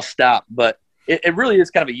 So I'll stop. But it really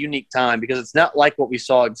is kind of a unique time because it's not like what we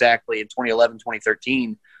saw exactly in 2011,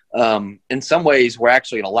 2013. In some ways, we're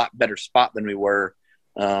actually in a lot better spot than we were.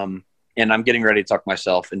 And I'm getting ready to talk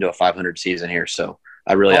myself into a 500 season here. So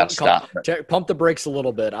I really ought to stop. Pump the brakes a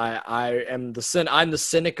little bit. I'm the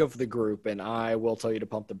cynic of the group, and I will tell you to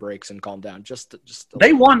pump the brakes and calm down.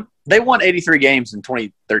 They won 83 games in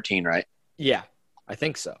 2013, right? Yeah, I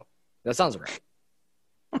think so. That sounds right.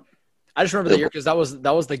 I just remember the year because that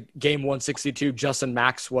was the game 162 Justin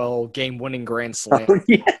Maxwell game-winning grand slam. Oh,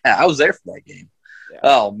 yeah, I was there for that game. Yeah.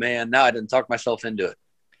 Oh man, now I didn't talk myself into it.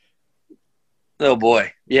 Oh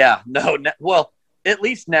boy, yeah, no. Well, at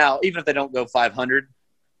least now, even if they don't go 500,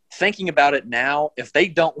 thinking about it now, if they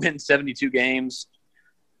don't win 72 games,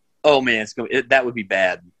 oh man, that would be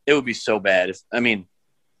bad. It would be so bad.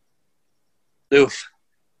 Oof.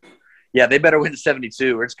 Yeah, they better win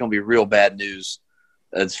 72 or it's going to be real bad news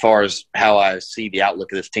as far as how I see the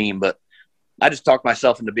outlook of this team. But I just talked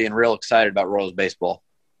myself into being real excited about Royals baseball.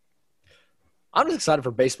 I'm just excited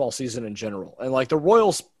for baseball season in general. And, like, the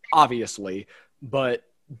Royals, obviously, but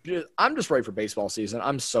I'm just ready for baseball season.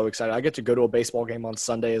 I'm so excited. I get to go to a baseball game on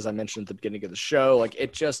Sunday, as I mentioned at the beginning of the show. Like,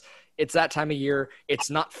 it's that time of year. It's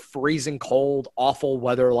not freezing cold, awful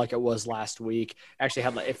weather like it was last week. Actually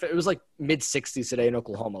had if it was like mid-60s today in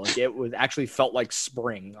Oklahoma. Like, it would actually felt like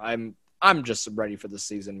spring. I'm just ready for this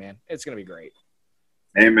season, man. It's gonna be great.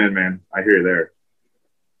 Amen, man. I hear you there.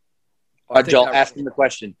 All right, Joel, ask me the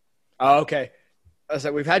question. Oh, okay. I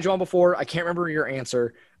said we've had you on before. I can't remember your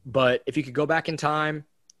answer, but if you could go back in time,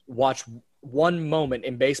 watch one moment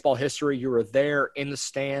in baseball history, you were there in the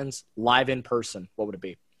stands, live in person, what would it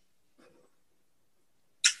be?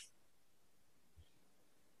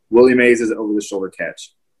 Willie Mays' over-the-shoulder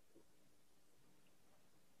catch.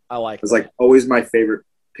 I like it. It was like always my favorite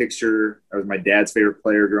picture. I was my dad's favorite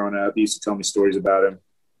player growing up. He used to tell me stories about him.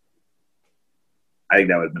 I think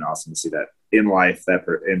that would have been awesome to see that in life,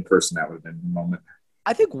 in person. That would have been the moment.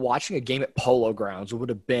 I think watching a game at Polo Grounds would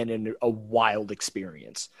have been a wild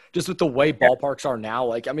experience. Just with the way ballparks are now.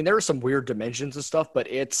 Like, I mean, there are some weird dimensions and stuff, but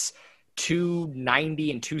it's 290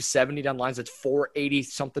 and 270 down lines. It's 480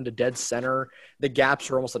 something to dead center. The gaps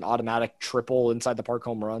are almost an automatic triple inside the park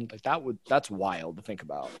home run. Like, that's wild to think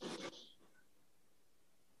about.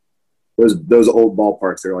 Those old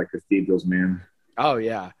ballparks, they're like cathedrals, man. Oh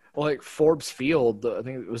yeah. Well, like Forbes Field, I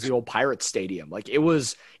think it was the old Pirates Stadium. Like, it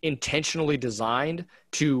was intentionally designed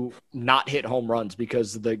to not hit home runs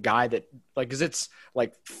because the guy that, like, because it's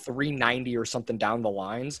like 390 or something down the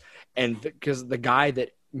lines, and because the guy that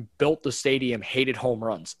built the stadium hated home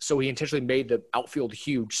runs, so he intentionally made the outfield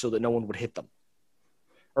huge so that no one would hit them,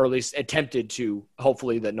 or at least attempted to.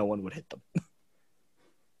 Hopefully, that no one would hit them.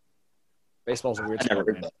 Baseball's a weird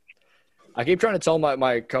sport, man. I keep trying to tell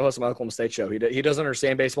my co-host of my Oklahoma State show, he doesn't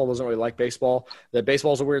understand baseball, doesn't really like baseball, that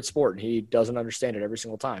baseball is a weird sport, and he doesn't understand it every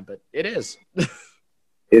single time, but it is. It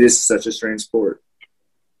is such a strange sport.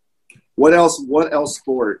 What else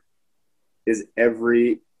sport is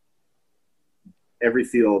every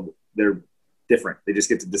field, they're different. They just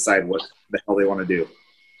get to decide what the hell they want to do.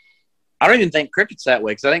 I don't even think cricket's that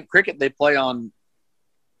way, because I think cricket they play on –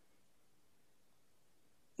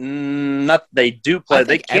 they do play.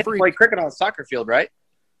 They can't play cricket on a soccer field, right?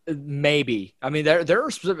 Maybe. I mean, there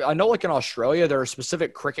are specific. I know, like in Australia, there are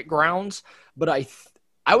specific cricket grounds, but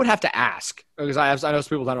I would have to ask because I know some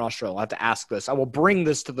people down in Australia. I have to ask this. I will bring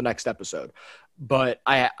this to the next episode, but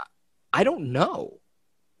I don't know.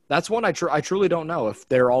 That's one I truly don't know if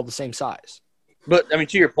they're all the same size. But I mean,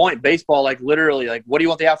 to your point, baseball, like literally, like what do you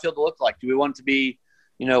want the outfield to look like? Do we want it to be,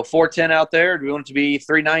 410 out there? Do we want it to be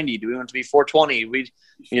 390? Do we want it to be 420?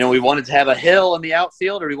 We want it to have a hill in the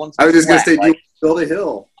outfield, or do we want it to be I was just going to say, flat? build a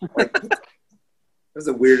hill. That's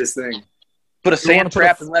the weirdest thing. Put a sand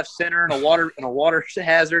trap in left center and a water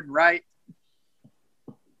hazard right.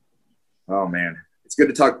 Oh man, it's good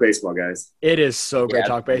to talk baseball, guys. It is so great to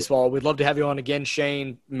talk baseball. We'd love to have you on again,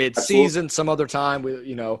 Shane, mid-season, some other time.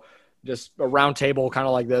 We, just a round table kind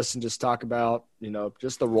of like this and just talk about,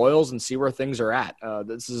 just the Royals and see where things are at.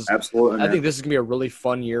 This is absolutely. I think this is gonna be a really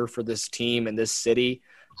fun year for this team and this city.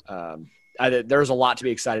 There's a lot to be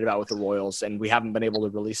excited about with the Royals, and we haven't been able to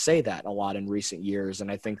really say that a lot in recent years. And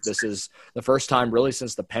I think this is the first time really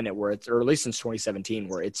since the pennant or at least since 2017,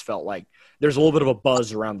 where it's felt like there's a little bit of a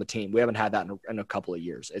buzz around the team. We haven't had that in a couple of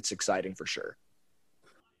years. It's exciting for sure.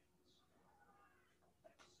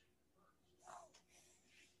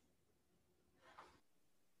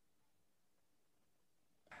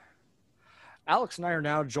 Alex and I are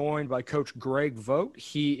now joined by Coach Greg Vogt.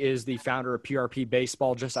 He is the founder of PRP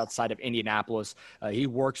Baseball just outside of Indianapolis. He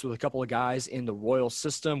works with a couple of guys in the Royal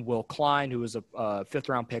system, Will Klein, who was a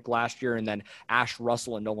fifth-round pick last year, and then Ash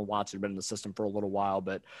Russell and Nolan Watson have been in the system for a little while.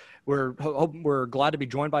 But we're glad to be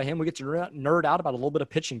joined by him. We get to nerd out about a little bit of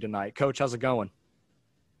pitching tonight. Coach, how's it going?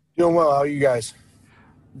 Doing well. How are you guys?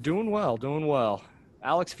 Doing well.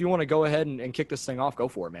 Alex, if you want to go ahead and kick this thing off, go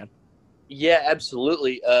for it, man. Yeah,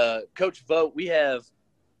 absolutely. Coach Vogt, we have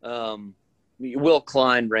Will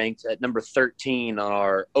Klein ranked at number 13 on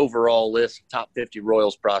our overall list of top 50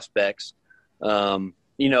 Royals prospects. I'm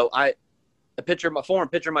a former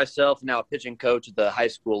pitcher myself, now a pitching coach at the high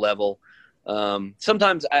school level.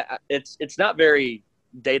 Sometimes it's not very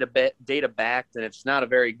data backed, and it's not a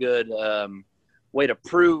very good way to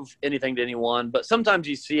prove anything to anyone. But sometimes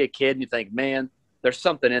you see a kid and you think, man, there's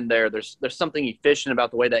something in there. There's something efficient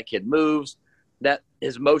about the way that kid moves, that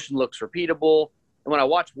his motion looks repeatable. And when I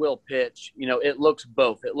watch Will pitch, it looks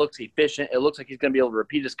both. It looks efficient. It looks like he's going to be able to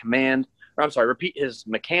repeat his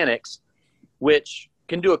mechanics, which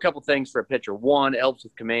can do a couple things for a pitcher. One, it helps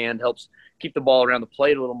with command, helps keep the ball around the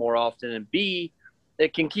plate a little more often. And B,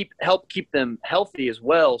 it can help keep them healthy as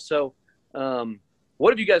well. So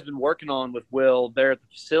what have you guys been working on with Will there at the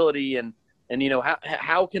facility, and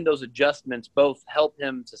how can those adjustments both help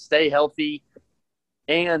him to stay healthy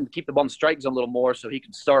and keep the ball in the strike zone a little more so he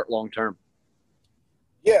can start long term?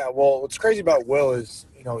 Yeah, well, what's crazy about Will is,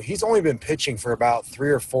 he's only been pitching for about 3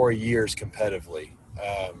 or 4 years competitively.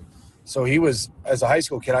 So he was, as a high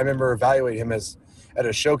school kid, I remember evaluating him at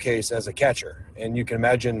a showcase as a catcher. And you can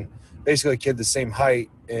imagine basically a kid the same height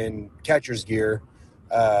in catcher's gear,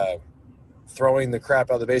 throwing the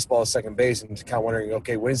crap out of the baseball at second base and just kind of wondering,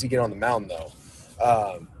 okay, when does he get on the mound though?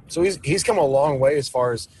 So he's come a long way as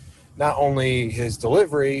far as not only his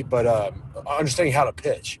delivery, but understanding how to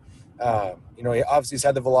pitch. He obviously has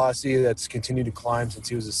had the velocity that's continued to climb since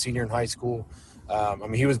he was a senior in high school.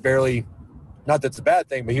 He was barely, not that's a bad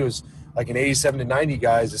thing, but he was like an 87 to 90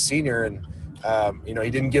 guy as a senior. And, he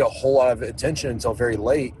didn't get a whole lot of attention until very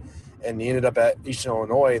late. And he ended up at Eastern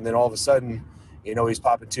Illinois. And then all of a sudden, he's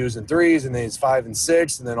popping 2s and 3s, and then he's 5 and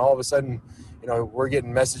 6. And then all of a sudden, we're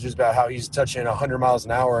getting messages about how he's touching 100 miles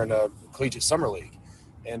an hour in a collegiate summer league.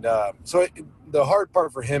 And the hard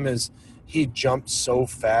part for him is he jumped so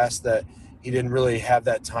fast that he didn't really have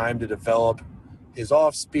that time to develop his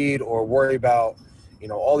off speed or worry about,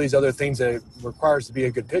 all these other things that it requires to be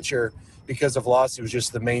a good pitcher, because the velocity was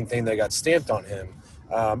just the main thing that got stamped on him.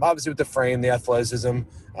 Obviously with the frame, the athleticism,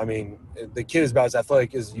 the kid is about as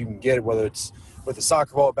athletic as you can get, whether it's with a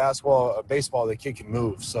soccer ball, a basketball, a baseball, the kid can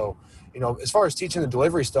move. So, as far as teaching the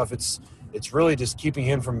delivery stuff, it's really just keeping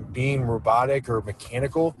him from being robotic or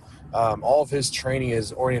mechanical. All of his training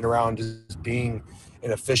is oriented around just being an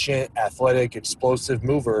efficient, athletic, explosive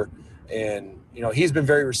mover. And, he's been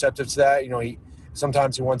very receptive to that.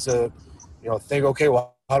 Sometimes he wants to, think, okay,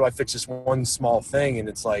 well, how do I fix this one small thing? And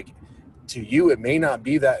it's like, to you, it may not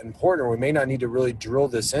be that important, or we may not need to really drill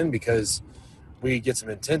this in, because we get some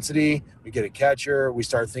intensity, we get a catcher, we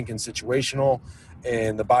start thinking situational,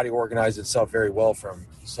 and the body organizes itself very well for him.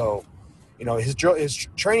 So, his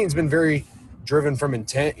training's been very driven from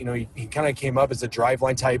intent. He kind of came up as a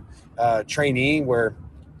driveline type trainee, where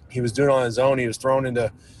he was doing it on his own. He was thrown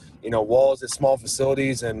into, walls at small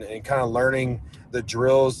facilities and kind of learning the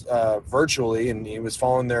drills virtually, and he was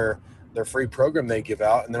following their their free program they give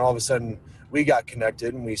out. And then all of a sudden we got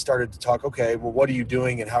connected and we started to talk, okay, well, what are you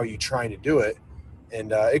doing and how are you trying to do it?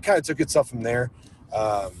 And it kind of took itself from there.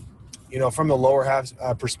 From the lower half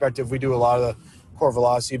perspective, we do a lot of the core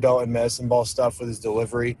velocity belt and medicine ball stuff with his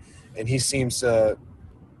delivery. And he seems to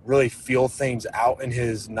really feel things out in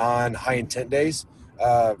his non-high intent days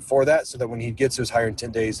for that, so that when he gets those higher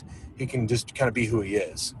intent days, he can just kind of be who he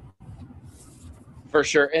is. For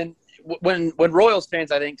sure. And when Royals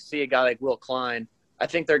fans, I think, see a guy like Will Klein, I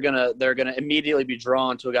think they're gonna immediately be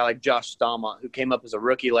drawn to a guy like Josh Staumont, who came up as a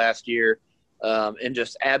rookie last year and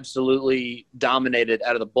just absolutely dominated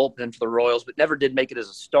out of the bullpen for the Royals, but never did make it as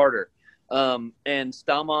a starter. And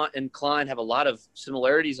Staumont and Klein have a lot of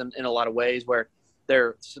similarities in a lot of ways, where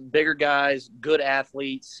they're some bigger guys, good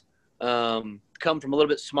athletes, come from a little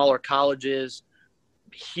bit smaller colleges,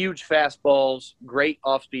 huge fastballs, great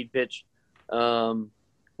off-speed pitch,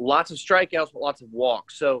 lots of strikeouts, but lots of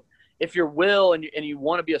walks. So if you're Will and you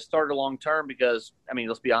want to be a starter long-term, because, I mean,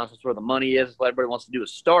 let's be honest, that's where the money is. What everybody wants to do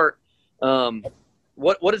is start.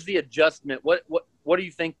 What is the adjustment? What do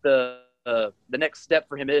you think the next step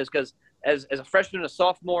for him is? Because as a freshman and a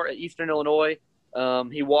sophomore at Eastern Illinois,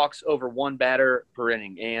 he walks over one batter per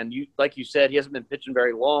inning. And like you said, he hasn't been pitching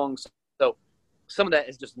very long. So some of that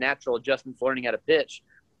is just natural adjustments, learning how to pitch.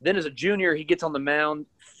 Then as a junior, he gets on the mound,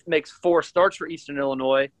 makes 4 starts for Eastern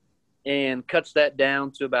Illinois, and cuts that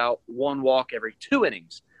down to about 1 walk every 2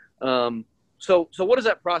 innings. So what does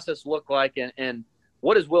that process look like? And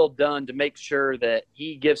what has Will done to make sure that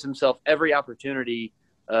he gives himself every opportunity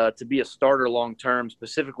to be a starter long-term,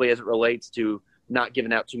 specifically as it relates to not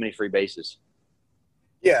giving out too many free bases?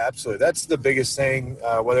 Yeah, absolutely. That's the biggest thing,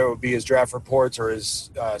 whether it would be his draft reports or his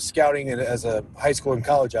scouting as a high school and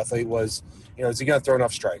college athlete, was, is he going to throw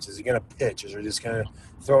enough strikes? Is he going to pitch? Is he just going to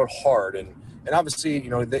throw it hard? And obviously,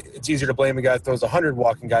 it's easier to blame a guy that throws 100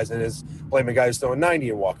 walking guys than it is blame a guy who's throwing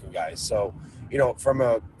 90 and walking guys. So, from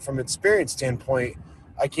an experience standpoint,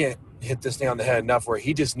 I can't hit this thing on the head enough, where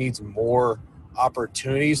he just needs more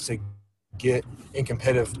opportunities to get in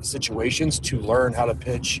competitive situations to learn how to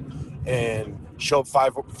pitch and show up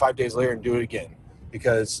five days later and do it again.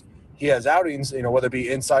 Because he has outings, whether it be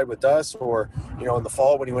inside with us or, in the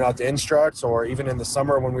fall when he went out to instructs, or even in the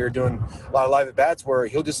summer when we were doing a lot of live at-bats, where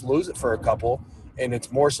he'll just lose it for a couple. And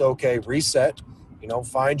it's more so, okay, reset,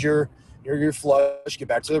 find your flush, get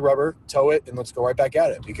back to the rubber, toe it, and let's go right back at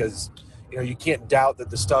it. Because, you can't doubt that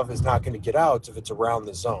the stuff is not going to get out if it's around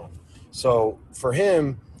the zone. So for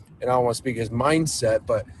him, and I don't want to speak his mindset,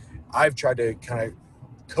 but I've tried to kind of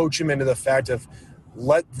coach him into the fact of,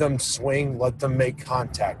 let them swing, let them make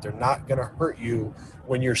contact. They're not going to hurt you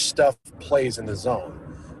when your stuff plays in the zone.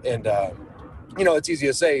 And, it's easy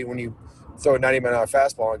to say when you throw a 90-mile-an-hour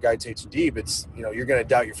fastball and a guy takes you deep, it's, you're going to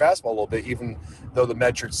doubt your fastball a little bit, even though the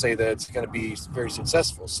metrics say that it's going to be very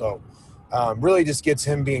successful. So really just gets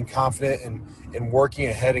him being confident and working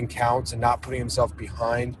ahead in counts and not putting himself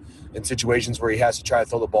behind in situations where he has to try to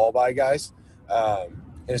throw the ball by guys.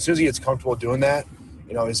 And as soon as he gets comfortable doing that,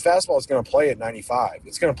 his fastball is going to play at 95.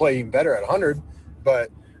 It's going to play even better at 100,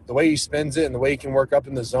 but the way he spins it and the way he can work up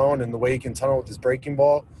in the zone and the way he can tunnel with his breaking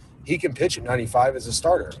ball, he can pitch at 95 as a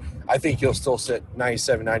starter. I think he'll still sit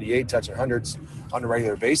 97, 98, touching hundreds on a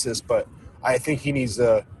regular basis, but I think he needs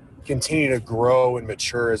to continue to grow and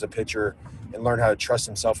mature as a pitcher and learn how to trust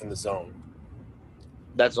himself in the zone.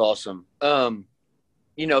 That's awesome.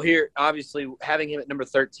 Here, obviously, having him at number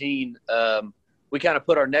 13, we kind of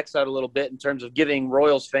put our necks out a little bit in terms of giving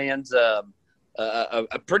Royals fans a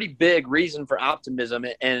pretty big reason for optimism.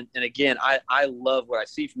 And again, I love what I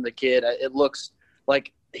see from the kid. It looks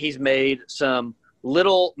like he's made some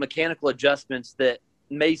little mechanical adjustments that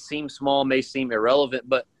may seem small, may seem irrelevant,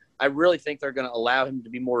 but I really think they're going to allow him to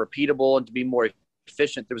be more repeatable and to be more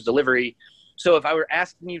efficient through his delivery. So if I were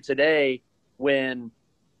asking you today, when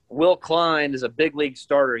Will Klein is a big league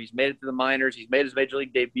starter, he's made it to the minors, he's made his major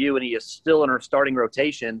league debut, and he is still in our starting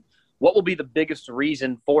rotation, what will be the biggest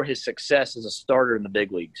reason for his success as a starter in the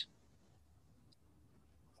big leagues?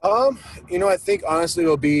 I think honestly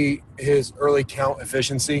it'll be his early count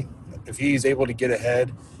efficiency. If he's able to get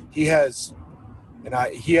ahead, he hasn't been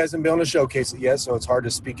able to showcase it yet, so it's hard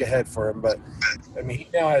to speak ahead for him. But I mean, he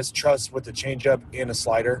now has trust with the changeup and a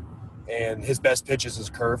slider, and his best pitch is his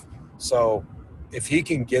curve. So if he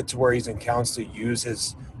can get to where he's in counts to use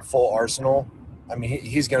his full arsenal, I mean,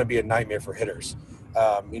 he's going to be a nightmare for hitters.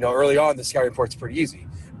 Early on, the scouting report's pretty easy.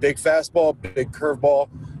 Big fastball, big curveball,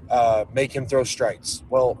 make him throw strikes.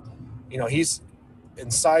 Well, he's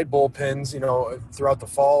inside bullpens, throughout the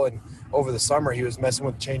fall and over the summer, he was messing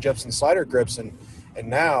with changeups and slider grips. And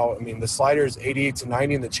now, I mean, the slider's 88 to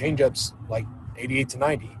 90 and the changeup's like 88 to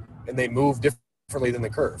 90. and they move differently than the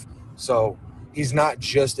curve. So he's not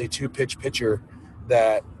just a two-pitch pitcher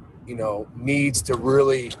that, needs to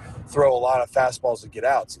really throw a lot of fastballs to get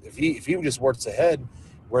outs. If he just works ahead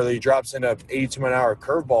where he drops in a 82-mile-an-hour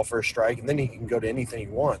curveball for a strike, and then he can go to anything he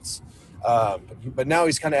wants. But now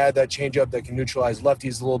he's kind of added that changeup that can neutralize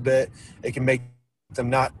lefties a little bit. It can make them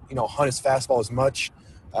not, hunt his fastball as much.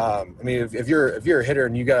 If you're a hitter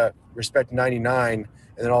and you got to respect 99, and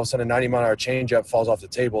then all of a sudden a 90-mile-an-hour changeup falls off the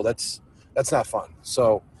table, that's not fun.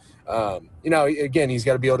 So, again, he's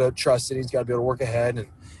got to be able to trust it. He's got to be able to work ahead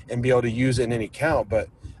and be able to use it in any count. But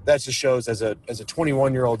that just shows as a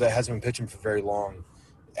 21-year-old that hasn't been pitching for very long,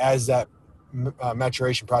 as that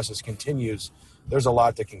maturation process continues, there's a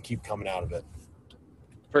lot that can keep coming out of it.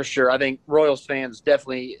 For sure. I think Royals fans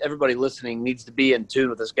definitely, everybody listening needs to be in tune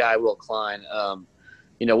with this guy, Will Klein.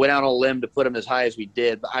 Went out on a limb to put him as high as we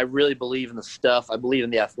did, but I really believe in the stuff. I believe in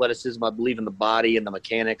the athleticism. I believe in the body and the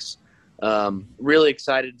mechanics. Really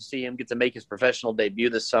excited to see him get to make his professional debut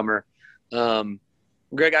this summer.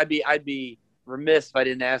 Greg, I'd be remiss if I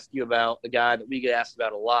didn't ask you about a guy that we get asked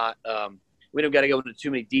about a lot. We don't got to go into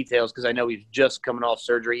too many details because I know he's just coming off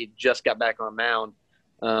surgery. He just got back on the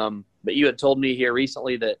mound. But you had told me here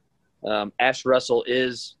recently that Ash Russell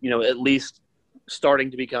is, at least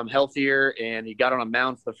starting to become healthier, and he got on a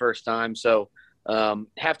mound for the first time. So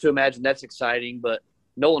have to imagine that's exciting. But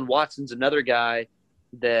Nolan Watson's another guy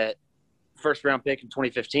that first-round pick in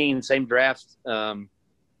 2015, same draft,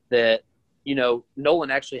 that,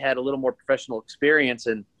 Nolan actually had a little more professional experience.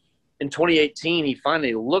 And in 2018, he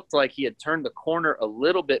finally looked like he had turned the corner a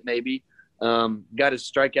little bit maybe, got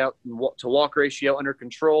his strikeout to walk ratio under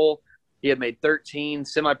control. He had made 13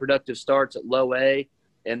 semi-productive starts at low A.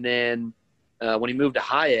 And then when he moved to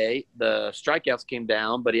high A, the strikeouts came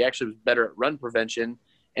down, but he actually was better at run prevention.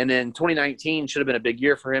 And then 2019 should have been a big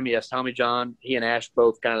year for him. He has Tommy John. He and Ash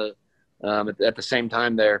both kind of at the same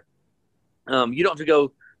time there. You don't have to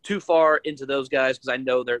go too far into those guys because I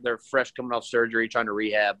know they're fresh coming off surgery, trying to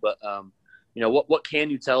rehab. But, what can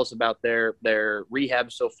you tell us about their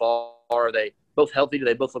rehab so far? Are they both healthy? Do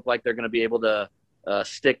they both look like they're going to be able to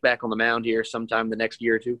stick back on the mound here sometime the next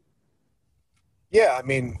year or two? Yeah, to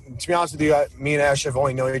be honest with you, me and Ash have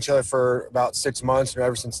only known each other for about 6 months,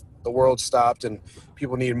 ever since the world stopped and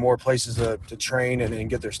people needed more places to train and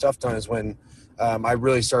get their stuff done is when I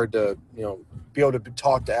really started to, be able to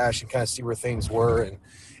talk to Ash and kind of see where things were.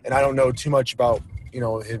 And I don't know too much about,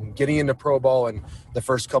 him getting into pro ball in the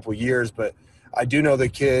first couple of years, but I do know the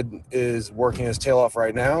kid is working his tail off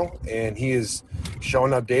right now, and he is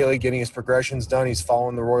showing up daily, getting his progressions done. He's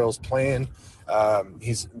following the Royals' plan.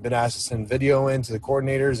 He's been asked to send video in to the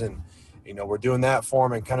coordinators, and, we're doing that for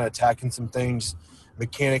him and kind of attacking some things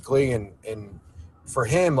mechanically. And for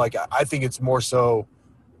him, I think it's more so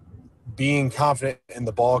being confident in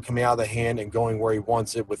the ball coming out of the hand and going where he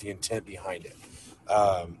wants it with the intent behind it.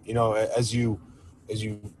 As you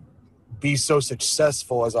be so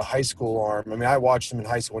successful as a high school arm. I watched him in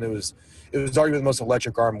high school, and it was arguably the most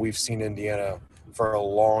electric arm we've seen in Indiana for a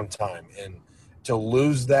long time. And to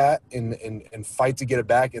lose that and fight to get it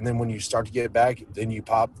back, and then when you start to get it back, then you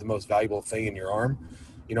pop the most valuable thing in your arm,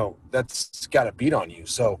 that's got to beat on you.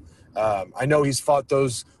 So I know he's fought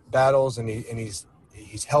those battles, and he's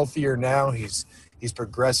healthier now. He's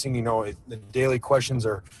progressing. The daily questions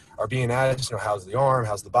are being asked, how's the arm,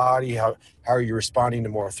 how's the body, how are you responding to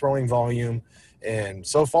more throwing volume? And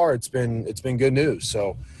so far it's been good news.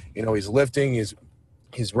 So, he's lifting,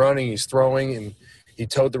 he's running, he's throwing, and he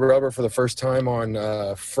towed the rubber for the first time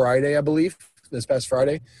on Friday, I believe, this past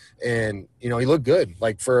Friday. And, he looked good.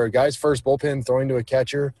 For a guy's first bullpen throwing to a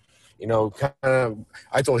catcher,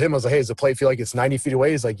 I told him, I was like, hey, does the plate feel like it's 90 feet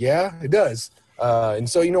away? He's like, yeah, it does. And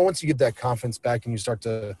so, once you get that confidence back and you start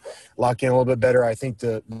to lock in a little bit better, I think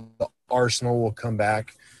the arsenal will come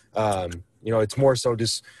back. It's more so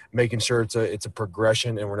just making sure it's a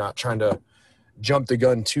progression, and we're not trying to jump the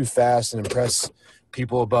gun too fast and impress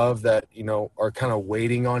people above that, are kind of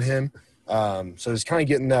waiting on him. So just kind of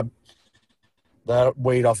getting that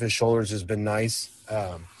weight off his shoulders has been nice.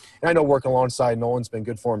 And I know working alongside Nolan's been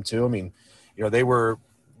good for him too.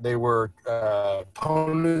 They were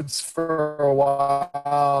opponents for a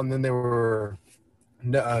while, and then they were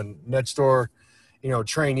next door,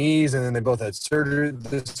 trainees, and then they both had surgery at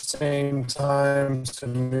the same time. So,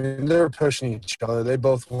 they're pushing each other. They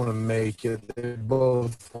both want to make it. They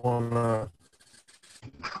both want to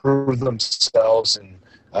prove themselves. And,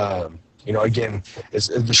 again, it's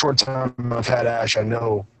the short time I've had Ash, I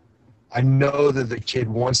know that the kid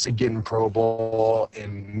wants to get in pro ball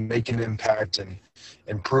and make an impact and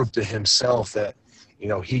prove to himself that,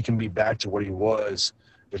 he can be back to what he was,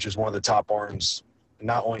 which is one of the top arms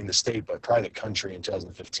not only in the state, but probably the country in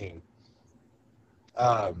 2015.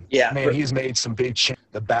 Yeah. Man, he's made some big changes.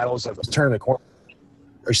 The battles of turning the corner.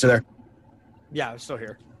 Are you still there? Yeah, I'm still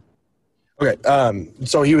here. Okay.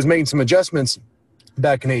 So he was making some adjustments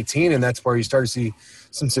back in 18, and that's where he started to see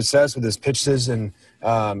some success with his pitches and,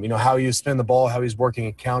 how he was spinning the ball, how he's working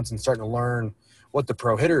accounts and starting to learn what the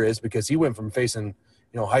pro hitter is, because he went from facing,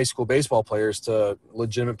 high school baseball players to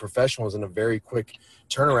legitimate professionals in a very quick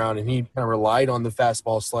turnaround. And he kind of relied on the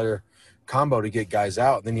fastball slider combo to get guys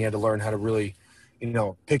out. And then he had to learn how to really,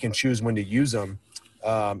 pick and choose when to use them.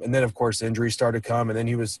 And then, of course, injuries started to come. And then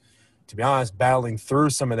he was, to be honest, battling through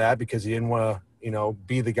some of that because he didn't want to,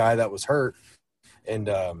 be the guy that was hurt. And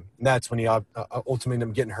that's when he ultimately ended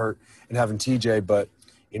up getting hurt and having TJ. But,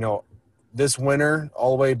 this winter,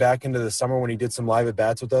 all the way back into the summer when he did some live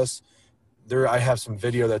at-bats with us, I have some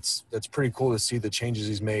video that's pretty cool to see the changes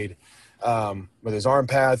he's made with his arm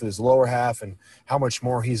path, his lower half, and how much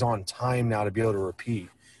more he's on time now to be able to repeat.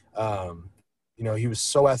 He was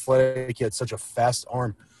so athletic. He had such a fast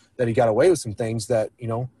arm that he got away with some things that,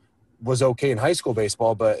 was okay in high school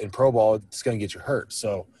baseball, but in pro ball, it's going to get you hurt.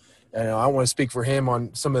 So, I want to speak for him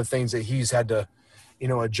on some of the things that he's had to,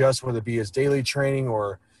 adjust, whether it be his daily training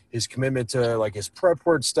or his commitment to like his prep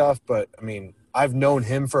work stuff. But I've known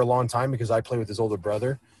him for a long time because I play with his older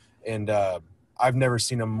brother, and I've never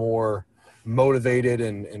seen him more motivated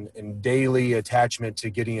and daily attachment to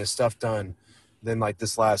getting his stuff done than like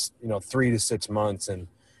this last, 3 to 6 months. And,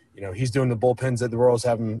 he's doing the bullpens that the Royals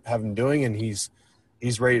have him doing, and he's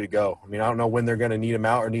ready to go. I don't know when they're going to need him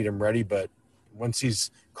out or need him ready, but once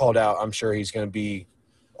he's called out, I'm sure he's going to be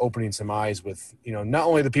opening some eyes with, not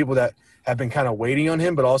only the people that have been kind of waiting on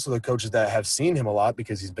him, but also the coaches that have seen him a lot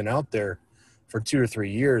because he's been out there for 2 or 3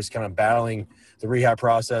 years, kind of battling the rehab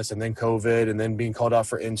process and then COVID and then being called out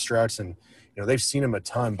for in-stretch. And, they've seen him a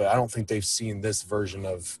ton, but I don't think they've seen this version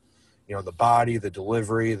of, the body, the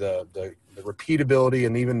delivery, the repeatability,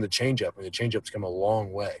 and even the changeup. The changeup's come a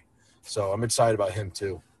long way. So I'm excited about him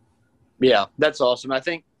too. Yeah, that's awesome. I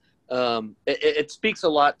think it speaks a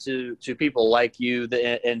lot to people like you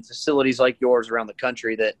and facilities like yours around the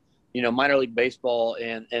country that, minor league baseball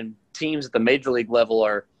and teams at the major league level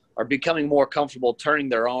are becoming more comfortable turning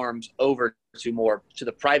their arms over to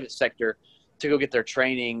the private sector to go get their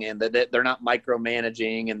training, and that they're not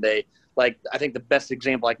micromanaging. And I think the best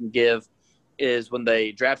example I can give is when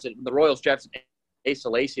the Royals drafted Asa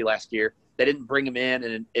Lacy last year. They didn't bring him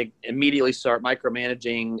in and immediately start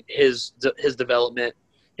micromanaging his development,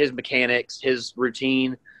 his mechanics, his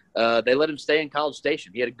routine. They let him stay in College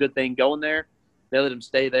Station. He had a good thing going there. They let him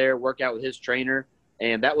stay there, work out with his trainer.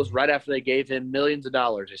 And that was right after they gave him millions of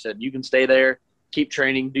dollars. They said, you can stay there, keep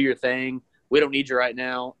training, do your thing. We don't need you right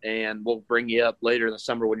now, and we'll bring you up later in the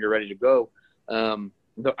summer when you're ready to go.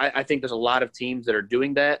 I think there's a lot of teams that are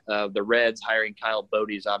doing that. The Reds hiring Kyle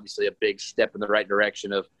Bodie is obviously a big step in the right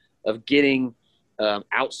direction of getting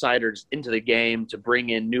outsiders into the game to bring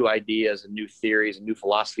in new ideas and new theories and new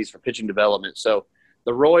philosophies for pitching development. So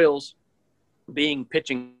the Royals being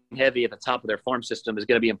pitching heavy at the top of their farm system is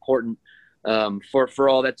going to be important for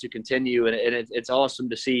all that to continue. And it's awesome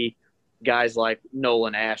to see guys like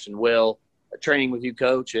Nolan, Ash, and Will training with you,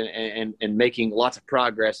 Coach, and making lots of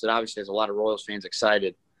progress that obviously has a lot of Royals fans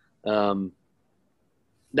excited.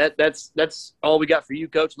 That's all we got for you,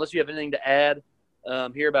 Coach, unless you have anything to add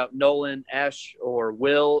here about Nolan, Ash, or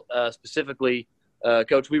Will specifically.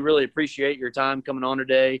 Coach, we really appreciate your time coming on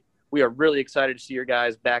today. We are really excited to see your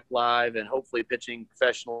guys back live and hopefully pitching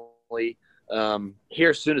professionally here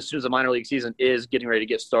as soon as the minor league season is getting ready to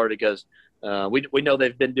get started, because we know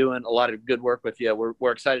they've been doing a lot of good work with you.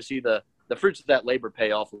 We're excited to see the fruits of that labor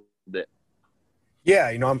pay off a little bit. Yeah,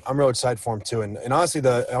 I'm real excited for him too. And honestly,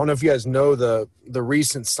 I don't know if you guys know the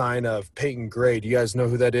recent sign of Peyton Gray. Do you guys know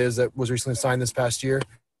who that is that was recently signed this past year?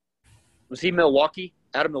 Was he Milwaukee?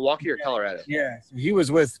 Out of Milwaukee or Colorado? Yeah, he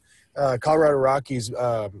was with Colorado Rockies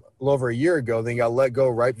a little over a year ago. Then he got let go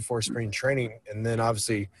right before spring training, and then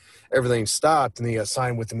obviously everything stopped, and then he got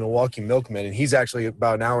signed with the Milwaukee Milkmen. And he's actually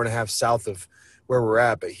about an hour and a half south of where we're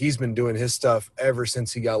at, but he's been doing his stuff ever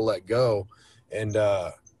since he got let go. And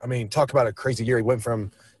talk about a crazy year. He went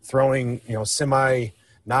from throwing, semi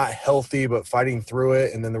not healthy, but fighting through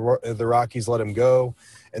it. And then the Rockies let him go.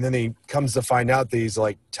 And then he comes to find out that he's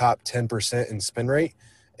like top 10% in spin rate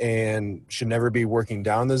and should never be working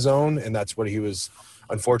down the zone. And that's what he was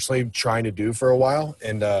unfortunately trying to do for a while.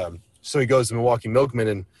 And so he goes to Milwaukee Milkmen,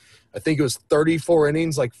 and I think it was 34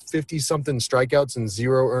 innings, like 50-something strikeouts and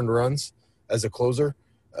 0 earned runs as a closer.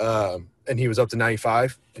 And he was up to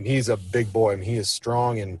 95, and he's a big boy. He is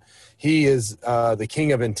strong, and he is the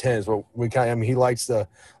king of intent. What we he likes to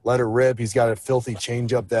let it rip. He's got a filthy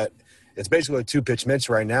changeup that it's basically a 2-pitch mix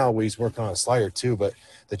right now. He's working on a slider too, but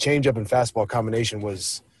the changeup and fastball combination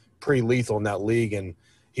was pretty lethal in that league. And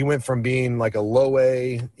he went from being like a low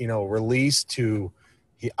A, release to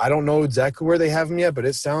I don't know exactly where they have him yet, but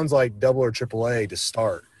it sounds like double or triple A to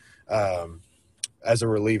start as a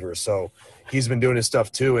reliever. So he's been doing his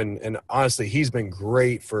stuff too. And honestly, he's been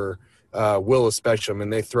great for Will especially. I mean,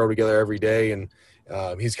 they throw together every day, and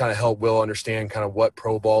he's kind of helped Will understand kind of what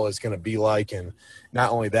pro ball is going to be like. And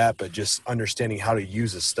not only that, but just understanding how to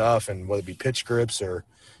use his stuff, and whether it be pitch grips or,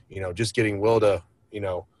 just getting Will to,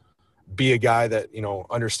 be a guy that,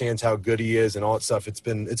 understands how good he is and all that stuff. It's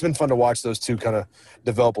been fun to watch those two kind of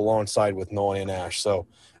develop alongside with Nolan and Ash. So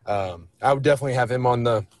I would definitely have him on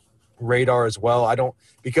the radar as well.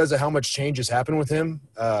 Because of how much change has happened with him,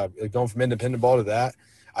 going from independent ball to that,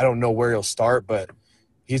 I don't know where he'll start, but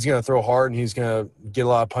he's going to throw hard and he's going to get a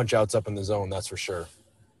lot of punch outs up in the zone. That's for sure.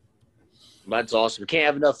 That's awesome. We can't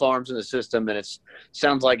have enough arms in the system, and it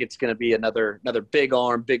sounds like it's going to be another big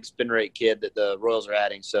arm, big spin rate kid that the Royals are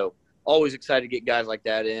adding. So always excited to get guys like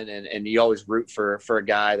that in, and you always root for a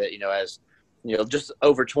guy that, has, just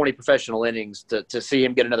over 20 professional innings. To see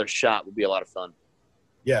him get another shot would be a lot of fun.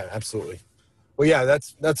 Yeah, absolutely. Well, yeah,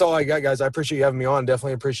 that's all I got, guys. I appreciate you having me on.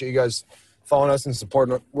 Definitely appreciate you guys following us and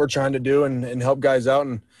supporting what we're trying to do and help guys out.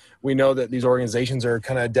 And we know that these organizations are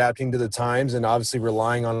kind of adapting to the times and obviously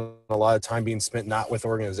relying on a lot of time being spent not with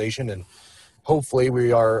organization. And hopefully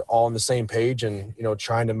we are all on the same page and,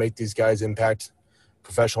 trying to make these guys impact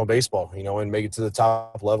professional baseball, and make it to the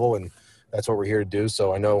top level. And that's what we're here to do.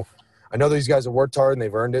 So I know these guys have worked hard and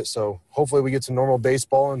they've earned it. So hopefully we get some normal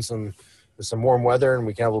baseball and some warm weather, and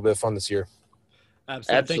we can have a little bit of fun this year.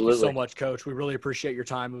 Absolutely. Thank you so much, Coach. We really appreciate your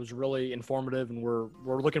time. It was really informative, and we're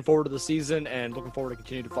looking forward to the season and looking forward to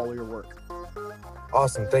continue to follow your work.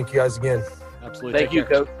 Awesome. Thank you guys again. Absolutely. Thank you,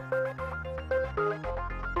 Coach.